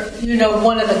 or you know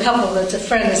one of the couple that's a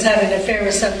friend is having an affair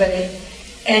with somebody,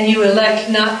 and you elect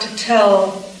not to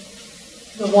tell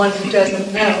the one who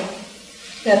doesn't know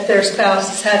that their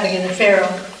spouse is having an affair.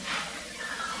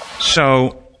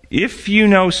 So, if you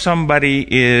know somebody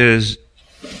is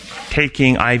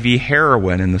taking IV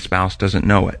heroin and the spouse doesn't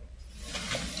know it,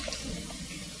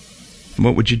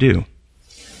 what would you do?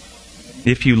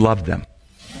 If you loved them,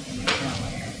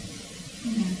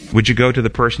 would you go to the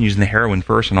person using the heroin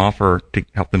first and offer to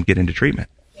help them get into treatment?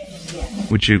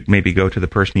 Would you maybe go to the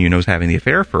person you know is having the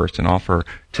affair first and offer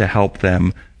to help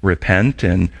them repent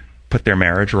and put their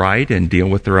marriage right and deal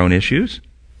with their own issues?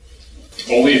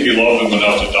 Only if you love them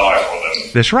enough to die for them.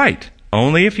 That's right.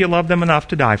 Only if you love them enough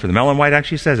to die for them. Ellen White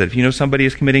actually says it. If you know somebody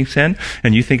is committing sin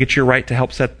and you think it's your right to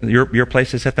help set your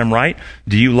place to set them right,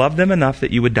 do you love them enough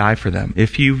that you would die for them?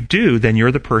 If you do, then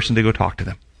you're the person to go talk to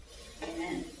them.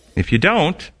 If you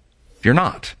don't, you're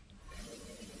not.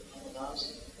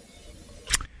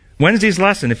 Wednesday's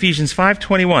lesson, Ephesians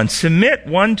 5:21. Submit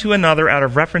one to another out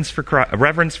of reverence for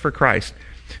Christ.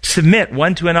 Submit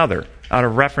one to another out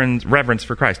of reverence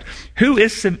for Christ. Who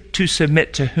is to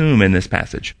submit to whom in this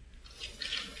passage?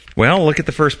 Well, look at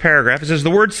the first paragraph. It says,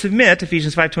 the word submit,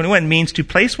 Ephesians 5:21, means to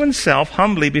place oneself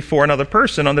humbly before another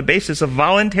person on the basis of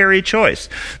voluntary choice.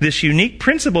 This unique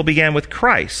principle began with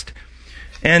Christ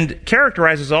and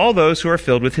characterizes all those who are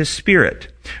filled with His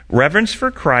Spirit. Reverence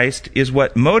for Christ is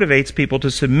what motivates people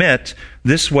to submit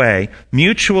this way.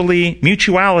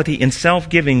 Mutuality in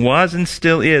self-giving was and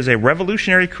still is a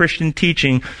revolutionary Christian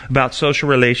teaching about social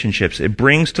relationships. It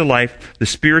brings to life the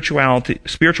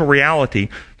spiritual reality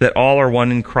that all are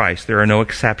one in Christ. There are no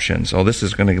exceptions. Oh, this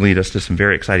is going to lead us to some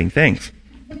very exciting things.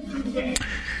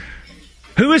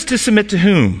 Who is to submit to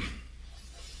whom?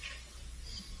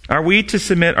 Are we to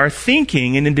submit our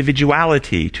thinking and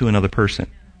individuality to another person?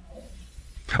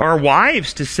 Are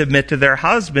wives to submit to their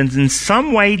husbands in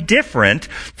some way different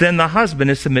than the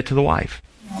husband is submit to the wife?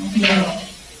 No.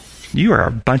 You are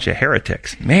a bunch of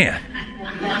heretics. Man.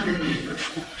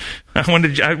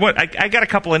 I got a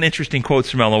couple of interesting quotes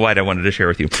from Ellen White I wanted to share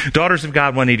with you. Daughters of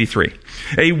God 183.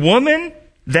 A woman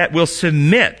that will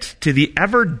submit to be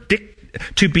ever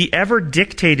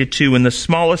dictated to in the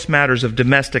smallest matters of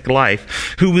domestic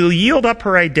life, who will yield up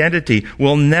her identity,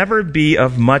 will never be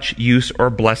of much use or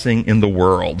blessing in the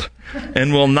world,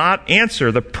 and will not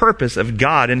answer the purpose of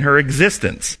God in her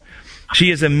existence.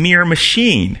 She is a mere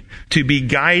machine to be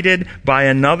guided by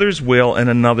another's will and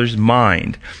another's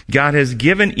mind. God has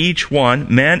given each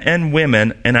one, men and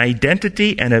women, an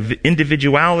identity and an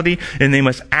individuality, and they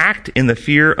must act in the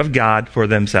fear of God for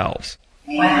themselves.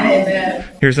 Wow.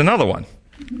 Here's another one.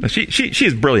 She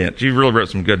is brilliant. She really wrote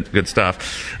some good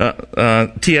stuff.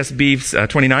 TSB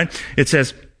 29. It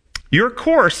says, your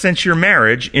course since your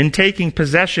marriage in taking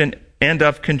possession and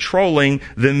of controlling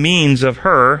the means of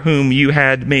her whom you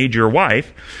had made your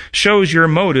wife shows your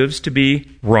motives to be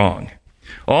wrong.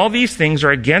 All these things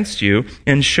are against you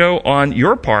and show on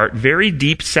your part very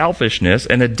deep selfishness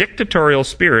and a dictatorial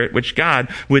spirit which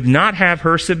God would not have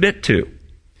her submit to.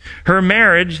 Her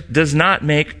marriage does not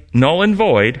make null and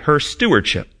void her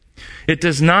stewardship. It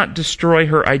does not destroy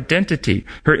her identity.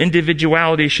 Her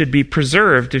individuality should be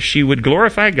preserved if she would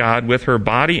glorify God with her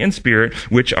body and spirit,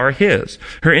 which are His.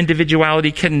 Her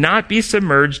individuality cannot be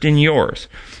submerged in yours.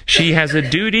 She has a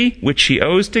duty which she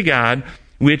owes to God,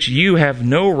 which you have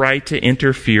no right to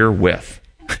interfere with.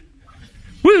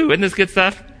 Woo! Isn't this good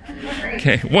stuff?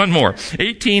 Okay, one more.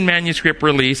 18 manuscript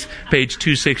release, page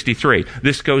 263.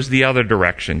 This goes the other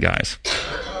direction, guys.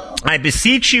 I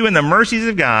beseech you in the mercies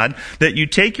of God that you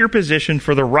take your position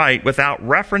for the right without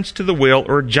reference to the will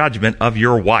or judgment of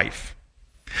your wife.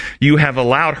 You have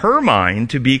allowed her mind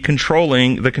to be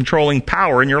the controlling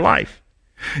power in your life.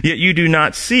 Yet you do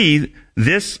not see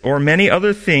This or many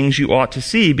other things you ought to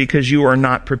see because you are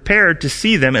not prepared to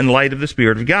see them in light of the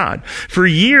Spirit of God. For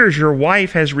years your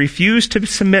wife has refused to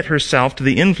submit herself to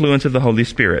the influence of the Holy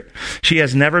Spirit. She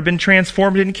has never been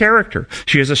transformed in character.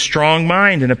 She has a strong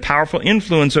mind and a powerful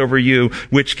influence over you,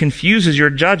 which confuses your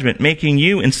judgment, making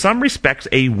you, in some respects,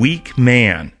 a weak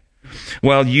man.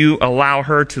 While you allow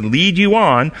her to lead you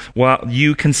on, while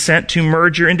you consent to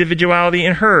merge your individuality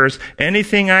in hers,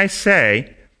 anything I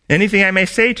may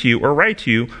say to you or write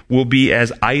to you will be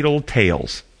as idle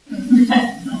tales.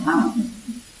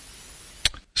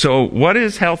 So what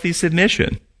is healthy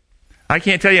submission? I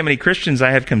can't tell you how many Christians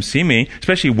I have come see me,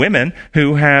 especially women,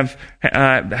 who have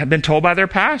been told by their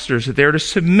pastors that they're to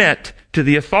submit to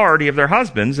the authority of their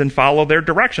husbands and follow their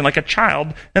direction like a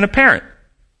child and a parent.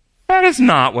 That is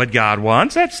not what God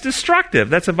wants. That's destructive.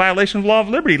 That's a violation of the law of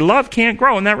liberty. Love can't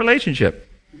grow in that relationship.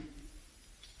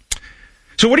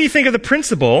 So what do you think of the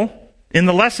principle in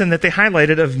the lesson that they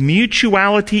highlighted of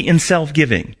mutuality in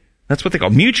self-giving? That's what they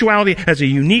call mutuality as a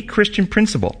unique Christian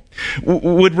principle.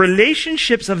 Would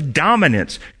relationships of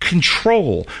dominance,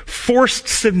 control, forced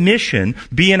submission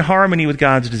be in harmony with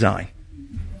God's design?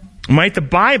 Might the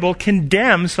Bible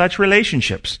condemn such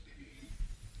relationships?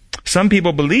 Some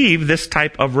people believe this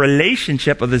type of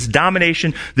relationship, of this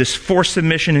domination, this forced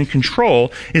submission and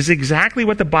control, is exactly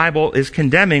what the Bible is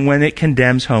condemning when it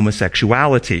condemns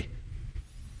homosexuality.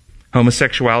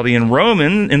 Homosexuality in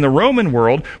the Roman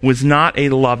world was not a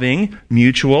loving,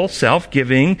 mutual,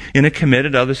 self-giving, in a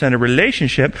committed, other-centered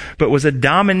relationship, but was a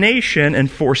domination and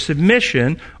forced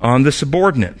submission on the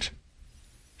subordinate.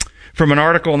 From an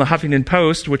article in the Huffington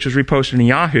Post, which was reposted in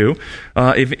Yahoo,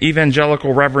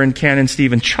 evangelical Reverend Canon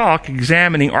Stephen Chalk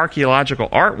examining archaeological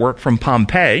artwork from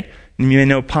Pompeii. And you may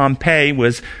know Pompeii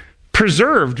was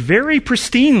preserved very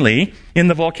pristinely in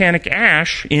the volcanic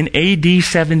ash in AD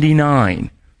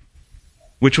 79,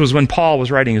 which was when Paul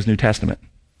was writing his New Testament.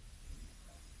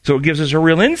 So it gives us a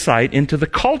real insight into the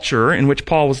culture in which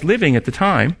Paul was living at the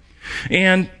time.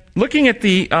 And looking at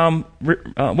the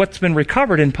what's been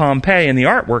recovered in Pompeii and the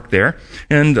artwork there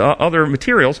and other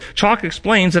materials, Chalk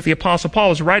explains that the Apostle Paul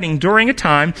was writing during a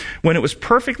time when it was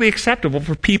perfectly acceptable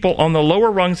for people on the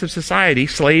lower rungs of society,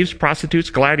 slaves, prostitutes,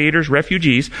 gladiators,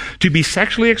 refugees, to be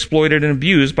sexually exploited and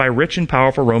abused by rich and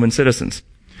powerful Roman citizens.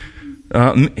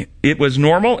 It was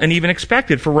normal and even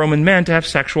expected for Roman men to have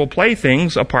sexual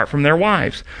playthings apart from their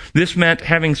wives. This meant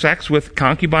having sex with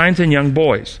concubines and young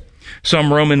boys.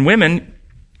 Some Roman women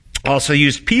also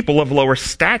used people of lower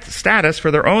status for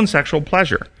their own sexual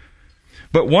pleasure.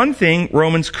 But one thing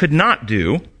Romans could not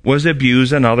do was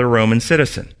abuse another Roman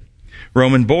citizen.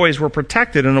 Roman boys were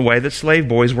protected in a way that slave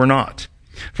boys were not.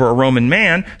 For a Roman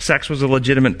man, sex was a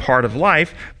legitimate part of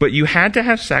life, but you had to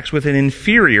have sex with an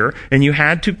inferior, and you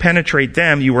had to penetrate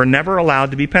them. You were never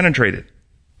allowed to be penetrated.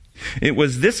 It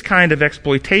was this kind of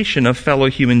exploitation of fellow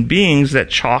human beings that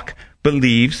Chalk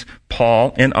believes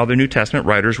Paul and other New Testament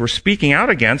writers were speaking out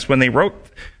against when they wrote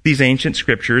these ancient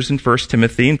scriptures in 1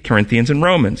 Timothy and Corinthians and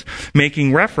Romans,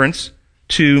 making reference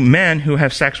to men who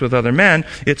have sex with other men.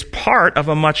 It's part of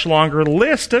a much longer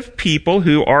list of people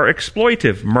who are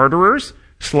exploitive: murderers,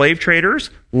 slave traders,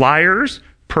 liars,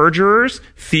 perjurers,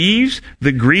 thieves,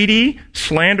 the greedy,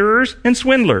 slanderers, and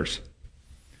swindlers.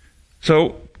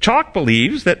 So Chalk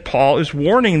believes that Paul is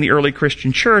warning the early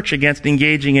Christian church against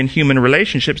engaging in human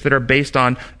relationships that are based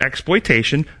on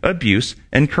exploitation, abuse,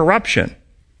 and corruption.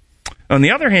 On the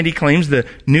other hand, he claims the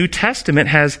New Testament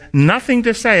has nothing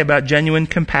to say about genuine,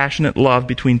 compassionate love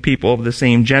between people of the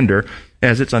same gender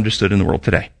as it's understood in the world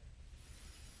today.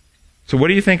 So what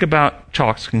do you think about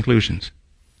Chalk's conclusions?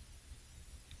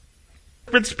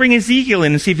 Let's bring Ezekiel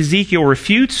in and see if Ezekiel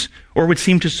refutes or would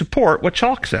seem to support what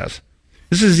Chalk says.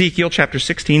 This is Ezekiel chapter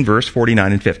 16, verse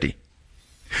 49 and 50.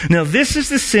 Now this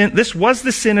was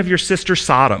the sin of your sister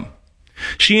Sodom.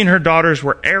 She and her daughters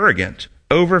were arrogant,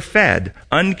 overfed,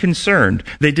 unconcerned.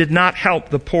 They did not help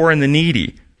the poor and the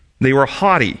needy. They were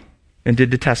haughty and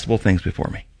did detestable things before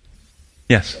me.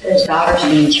 Yes? Those daughters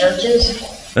mean churches?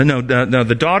 No,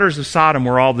 the daughters of Sodom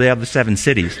they have the 7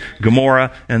 cities,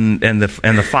 Gomorrah and the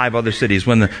 5 other cities.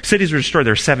 When the cities were destroyed,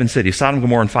 there were 7 cities, Sodom,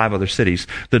 Gomorrah, and 5 other cities.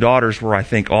 The daughters were, I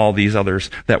think, all these others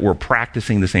that were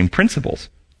practicing the same principles.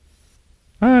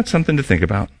 That's something to think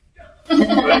about. If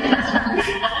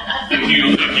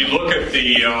you look at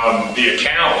the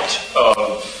account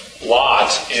of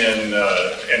Lot and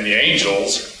the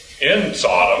angels in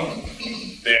Sodom,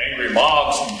 the angry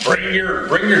mobs, bring your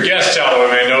guests out of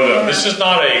it. I know them. This is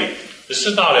not a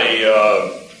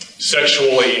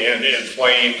sexually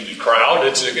inflamed crowd.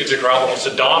 It's a crowd that wants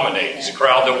to dominate. It's a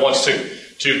crowd that wants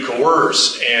to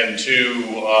coerce and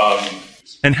to.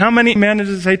 And how many men did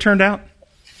it say turned out?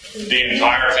 The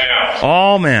entire town.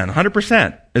 All men,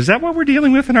 100%. Is that what we're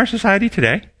dealing with in our society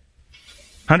today?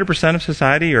 100% of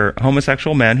society are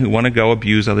homosexual men who want to go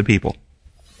abuse other people.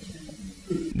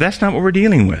 That's not what we're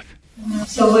dealing with.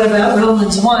 So what about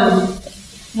Romans 1,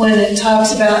 when it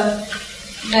talks about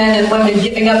men and women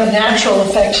giving up natural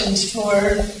affections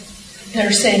for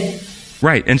their sin?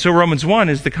 Right. And so Romans 1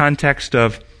 is the context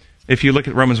of, if you look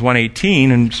at Romans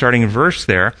 1:18 and starting in verse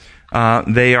there,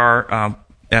 they are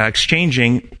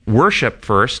exchanging worship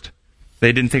first.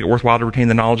 They didn't think it worthwhile to retain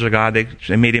the knowledge of God.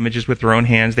 They made images with their own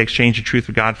hands. They exchanged the truth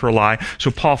of God for a lie.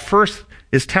 So Paul first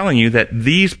is telling you that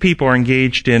these people are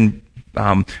engaged in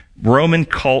Roman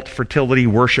cult fertility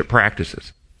worship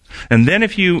practices. And then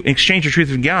if you exchange the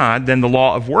truth of God, then the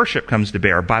law of worship comes to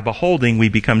bear. By beholding, we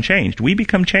become changed. We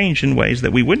become changed in ways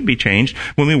that we wouldn't be changed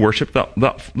when we worship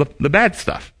the bad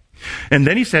stuff. And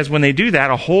then he says when they do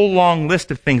that, a whole long list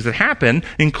of things that happen,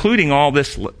 including all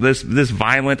this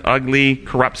violent, ugly,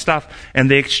 corrupt stuff,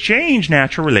 and they exchange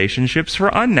natural relationships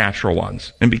for unnatural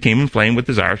ones and became inflamed with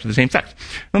desires for the same sex.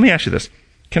 Let me ask you this.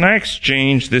 Can I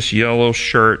exchange this yellow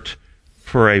shirt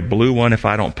for a blue one if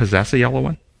I don't possess a yellow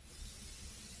one?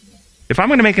 If I'm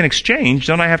going to make an exchange,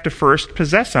 don't I have to first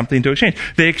possess something to exchange?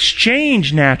 They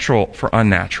exchange natural for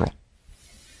unnatural.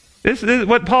 This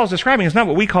what Paul is describing is not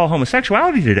what we call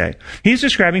homosexuality today. He's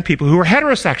describing people who are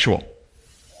heterosexual.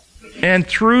 And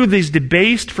through these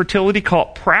debased fertility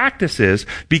cult practices,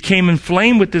 became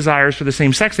inflamed with desires for the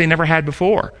same sex they never had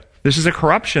before. This is a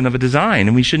corruption of a design,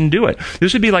 and we shouldn't do it.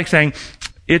 This would be like saying,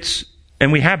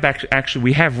 and we have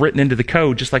written into the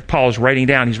code, just like Paul is writing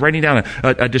down. He's writing down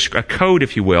a code,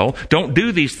 if you will. Don't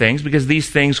do these things because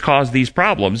these things cause these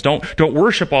problems. Don't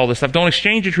worship all this stuff. Don't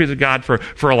exchange the truth of God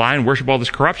for a lie and worship all this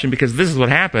corruption because this is what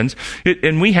happens.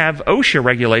 And we have OSHA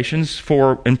regulations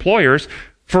for employers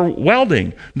for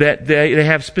welding, that they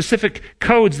have specific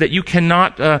codes that you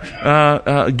cannot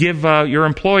give your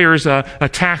employers a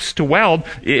task to weld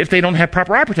if they don't have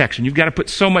proper eye protection. You've got to put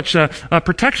so much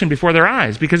protection before their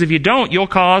eyes, because if you don't, you'll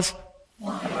cause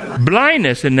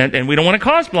blindness, and we don't want to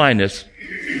cause blindness.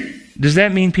 Does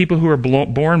that mean people who are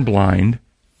born blind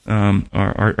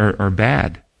are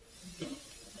bad?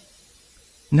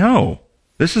 No.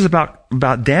 This is about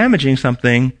damaging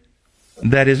something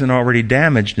that isn't already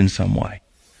damaged in some way.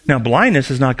 Now,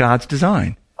 blindness is not God's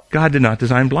design. God did not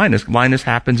design blindness. Blindness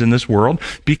happens in this world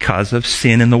because of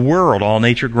sin in the world. All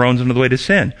nature groans under the weight of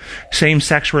sin.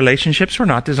 Same-sex relationships were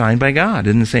not designed by God.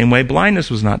 In the same way, blindness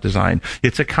was not designed.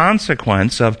 It's a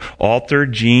consequence of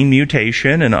altered gene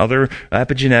mutation and other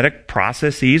epigenetic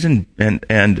processes and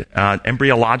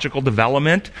embryological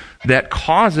development that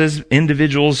causes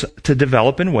individuals to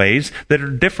develop in ways that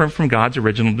are different from God's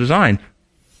original design.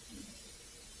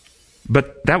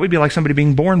 But that would be like somebody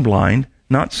being born blind,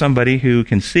 not somebody who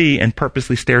can see and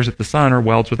purposely stares at the sun or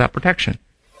welds without protection.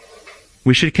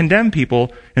 We should condemn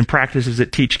people and practices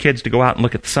that teach kids to go out and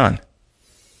look at the sun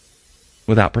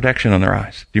without protection on their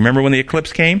eyes. Do you remember when the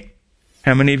eclipse came?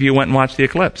 How many of you went and watched the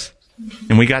eclipse?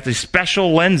 And we got these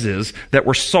special lenses that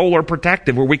were solar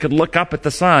protective where we could look up at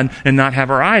the sun and not have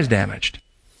our eyes damaged.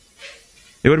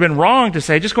 It would have been wrong to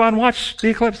say, just go out and watch the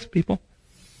eclipse, people.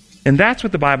 And that's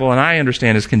what the Bible, and I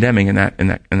understand, is condemning in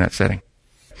that setting.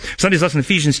 Sunday's lesson,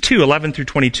 Ephesians 2:11 through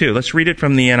 22. Let's read it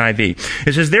from the NIV.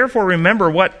 It says, "Therefore remember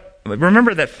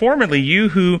that formerly you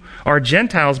who are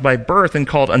Gentiles by birth and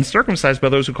called uncircumcised by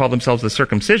those who call themselves the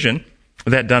circumcision,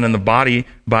 that done in the body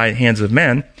by hands of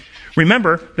men,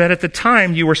 remember that at the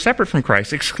time you were separate from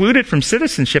Christ, excluded from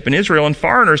citizenship in Israel and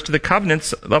foreigners to the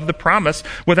covenants of the promise,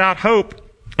 without hope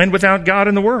and without God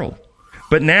in the world.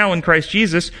 But now in Christ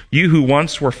Jesus, you who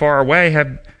once were far away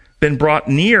have been brought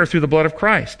near through the blood of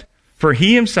Christ. For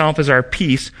he himself is our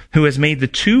peace, who has made the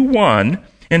two one,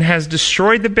 and has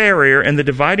destroyed the barrier and the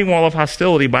dividing wall of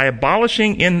hostility by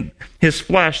abolishing in his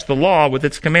flesh the law with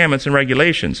its commandments and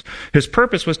regulations. His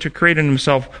purpose was to create in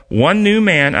himself one new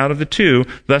man out of the two,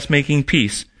 thus making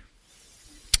peace.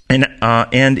 And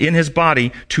in his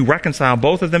body to reconcile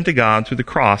both of them to God through the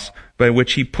cross, by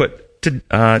which he put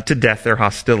to death their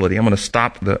hostility." I'm going to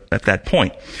stop at that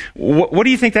point. What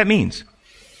do you think that means?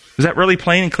 Is that really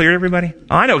plain and clear to everybody?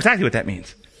 Oh, I know exactly what that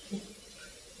means.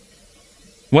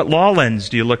 What law lens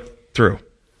do you look through?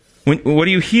 What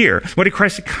do you hear? What did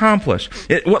Christ accomplish?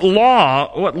 What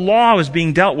law is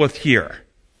being dealt with here?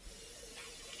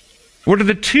 What are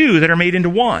the two that are made into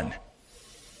one?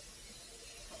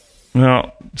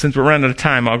 Well, since we're running out of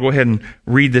time, I'll go ahead and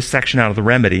read this section out of the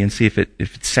remedy and see if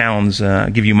it sounds,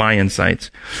 give you my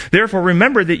insights. "Therefore,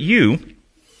 remember that you,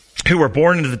 who were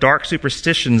born into the dark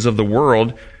superstitions of the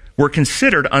world, were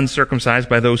considered uncircumcised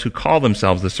by those who call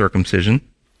themselves the circumcision,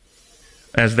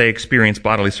 as they experienced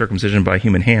bodily circumcision by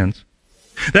human hands.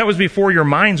 That was before your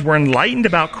minds were enlightened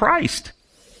about Christ,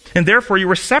 and therefore you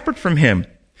were separate from him,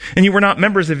 and you were not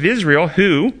members of Israel,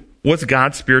 who was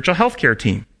God's spiritual healthcare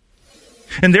team,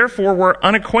 and therefore were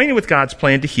unacquainted with God's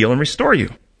plan to heal and restore you.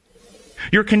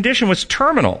 Your condition was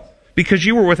terminal because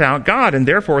you were without God and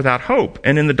therefore without hope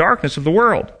and in the darkness of the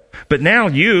world. But now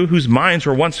you, whose minds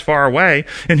were once far away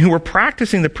and who were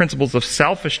practicing the principles of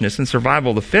selfishness and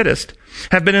survival of the fittest,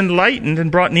 have been enlightened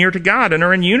and brought near to God and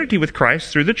are in unity with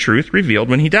Christ through the truth revealed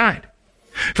when he died.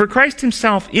 For Christ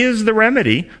himself is the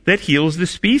remedy that heals the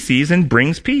species and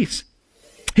brings peace.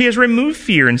 He has removed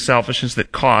fear and selfishness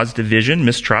that cause division,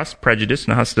 mistrust, prejudice,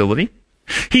 and hostility.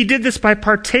 He did this by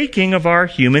partaking of our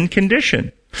human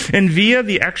condition. And via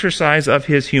the exercise of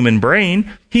his human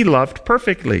brain, he loved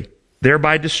perfectly,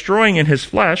 thereby destroying in his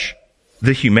flesh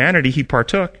the humanity he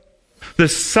partook, the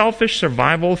selfish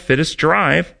survival fittest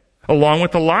drive, along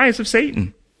with the lies of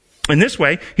Satan. In this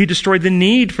way, he destroyed the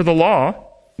need for the law,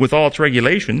 with all its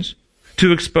regulations,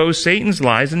 to expose Satan's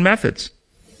lies and methods.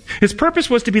 His purpose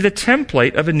was to be the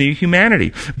template of a new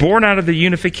humanity, born out of the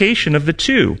unification of the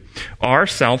two, our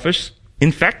selfish,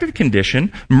 infected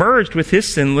condition merged with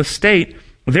his sinless state,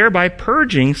 thereby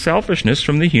purging selfishness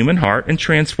from the human heart and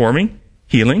transforming,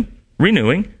 healing,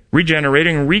 renewing,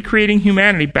 regenerating, and recreating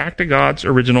humanity back to God's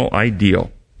original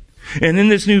ideal. And in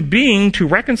this new being, to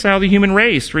reconcile the human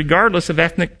race, regardless of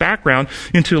ethnic background,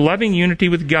 into loving unity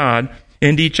with God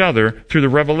and each other through the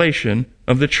revelation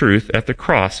of the truth at the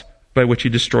cross, by which he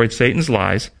destroyed Satan's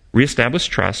lies,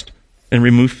 reestablished trust, and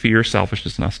removed fear,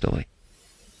 selfishness, and hostility.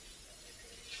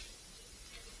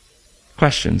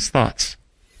 Questions, thoughts?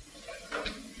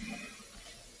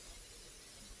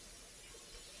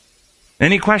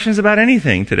 Any questions about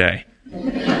anything today?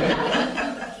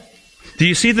 Do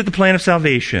you see that the plan of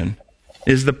salvation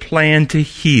is the plan to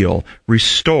heal,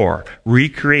 restore,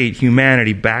 recreate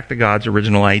humanity back to God's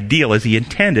original ideal as he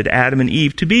intended Adam and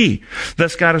Eve to be?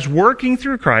 Thus, God is working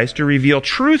through Christ to reveal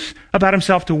truth about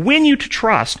himself to win you to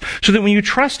trust, so that when you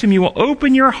trust him, you will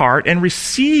open your heart and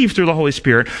receive through the Holy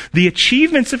Spirit the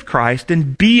achievements of Christ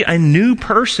and be a new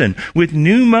person with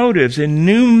new motives and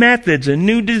new methods and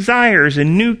new desires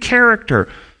and new character,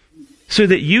 so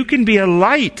that you can be a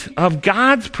light of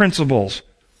God's principles.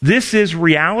 This is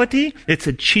reality, it's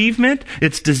achievement,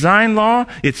 it's design law,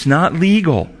 it's not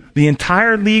legal. The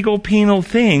entire legal penal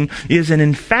thing is an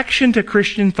infection to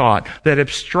Christian thought that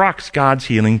obstructs God's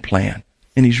healing plan.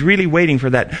 And he's really waiting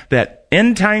for that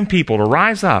end time people to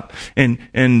rise up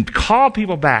and call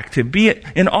people back to be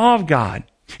in awe of God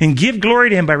and give glory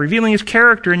to him by revealing his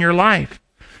character in your life.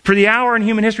 For the hour in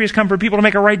human history has come for people to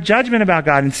make a right judgment about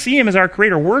God and see him as our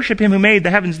creator, worship him who made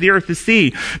the heavens, the earth, the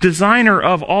sea, designer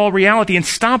of all reality, and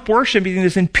stop worshiping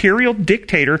this imperial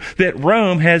dictator that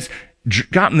Rome has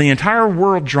gotten the entire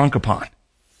world drunk upon.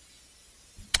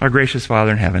 Our gracious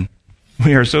Father in heaven,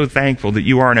 we are so thankful that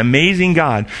you are an amazing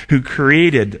God who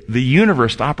created the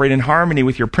universe to operate in harmony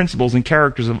with your principles and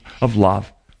characters of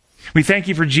love. We thank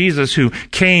you for Jesus, who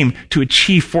came to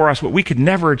achieve for us what we could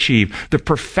never achieve, the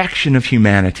perfection of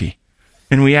humanity.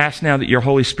 And we ask now that your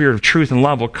Holy Spirit of truth and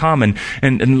love will come and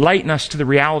enlighten us to the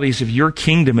realities of your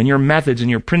kingdom and your methods and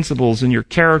your principles and your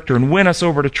character, and win us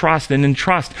over to trust. And in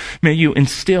trust, may you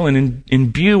instill and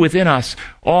imbue within us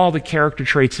all the character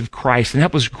traits of Christ, and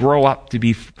help us grow up to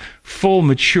be full,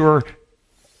 mature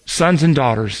sons and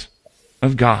daughters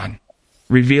of God,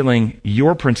 revealing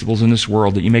your principles in this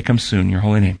world, that you may come soon in your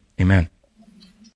holy name. Amen.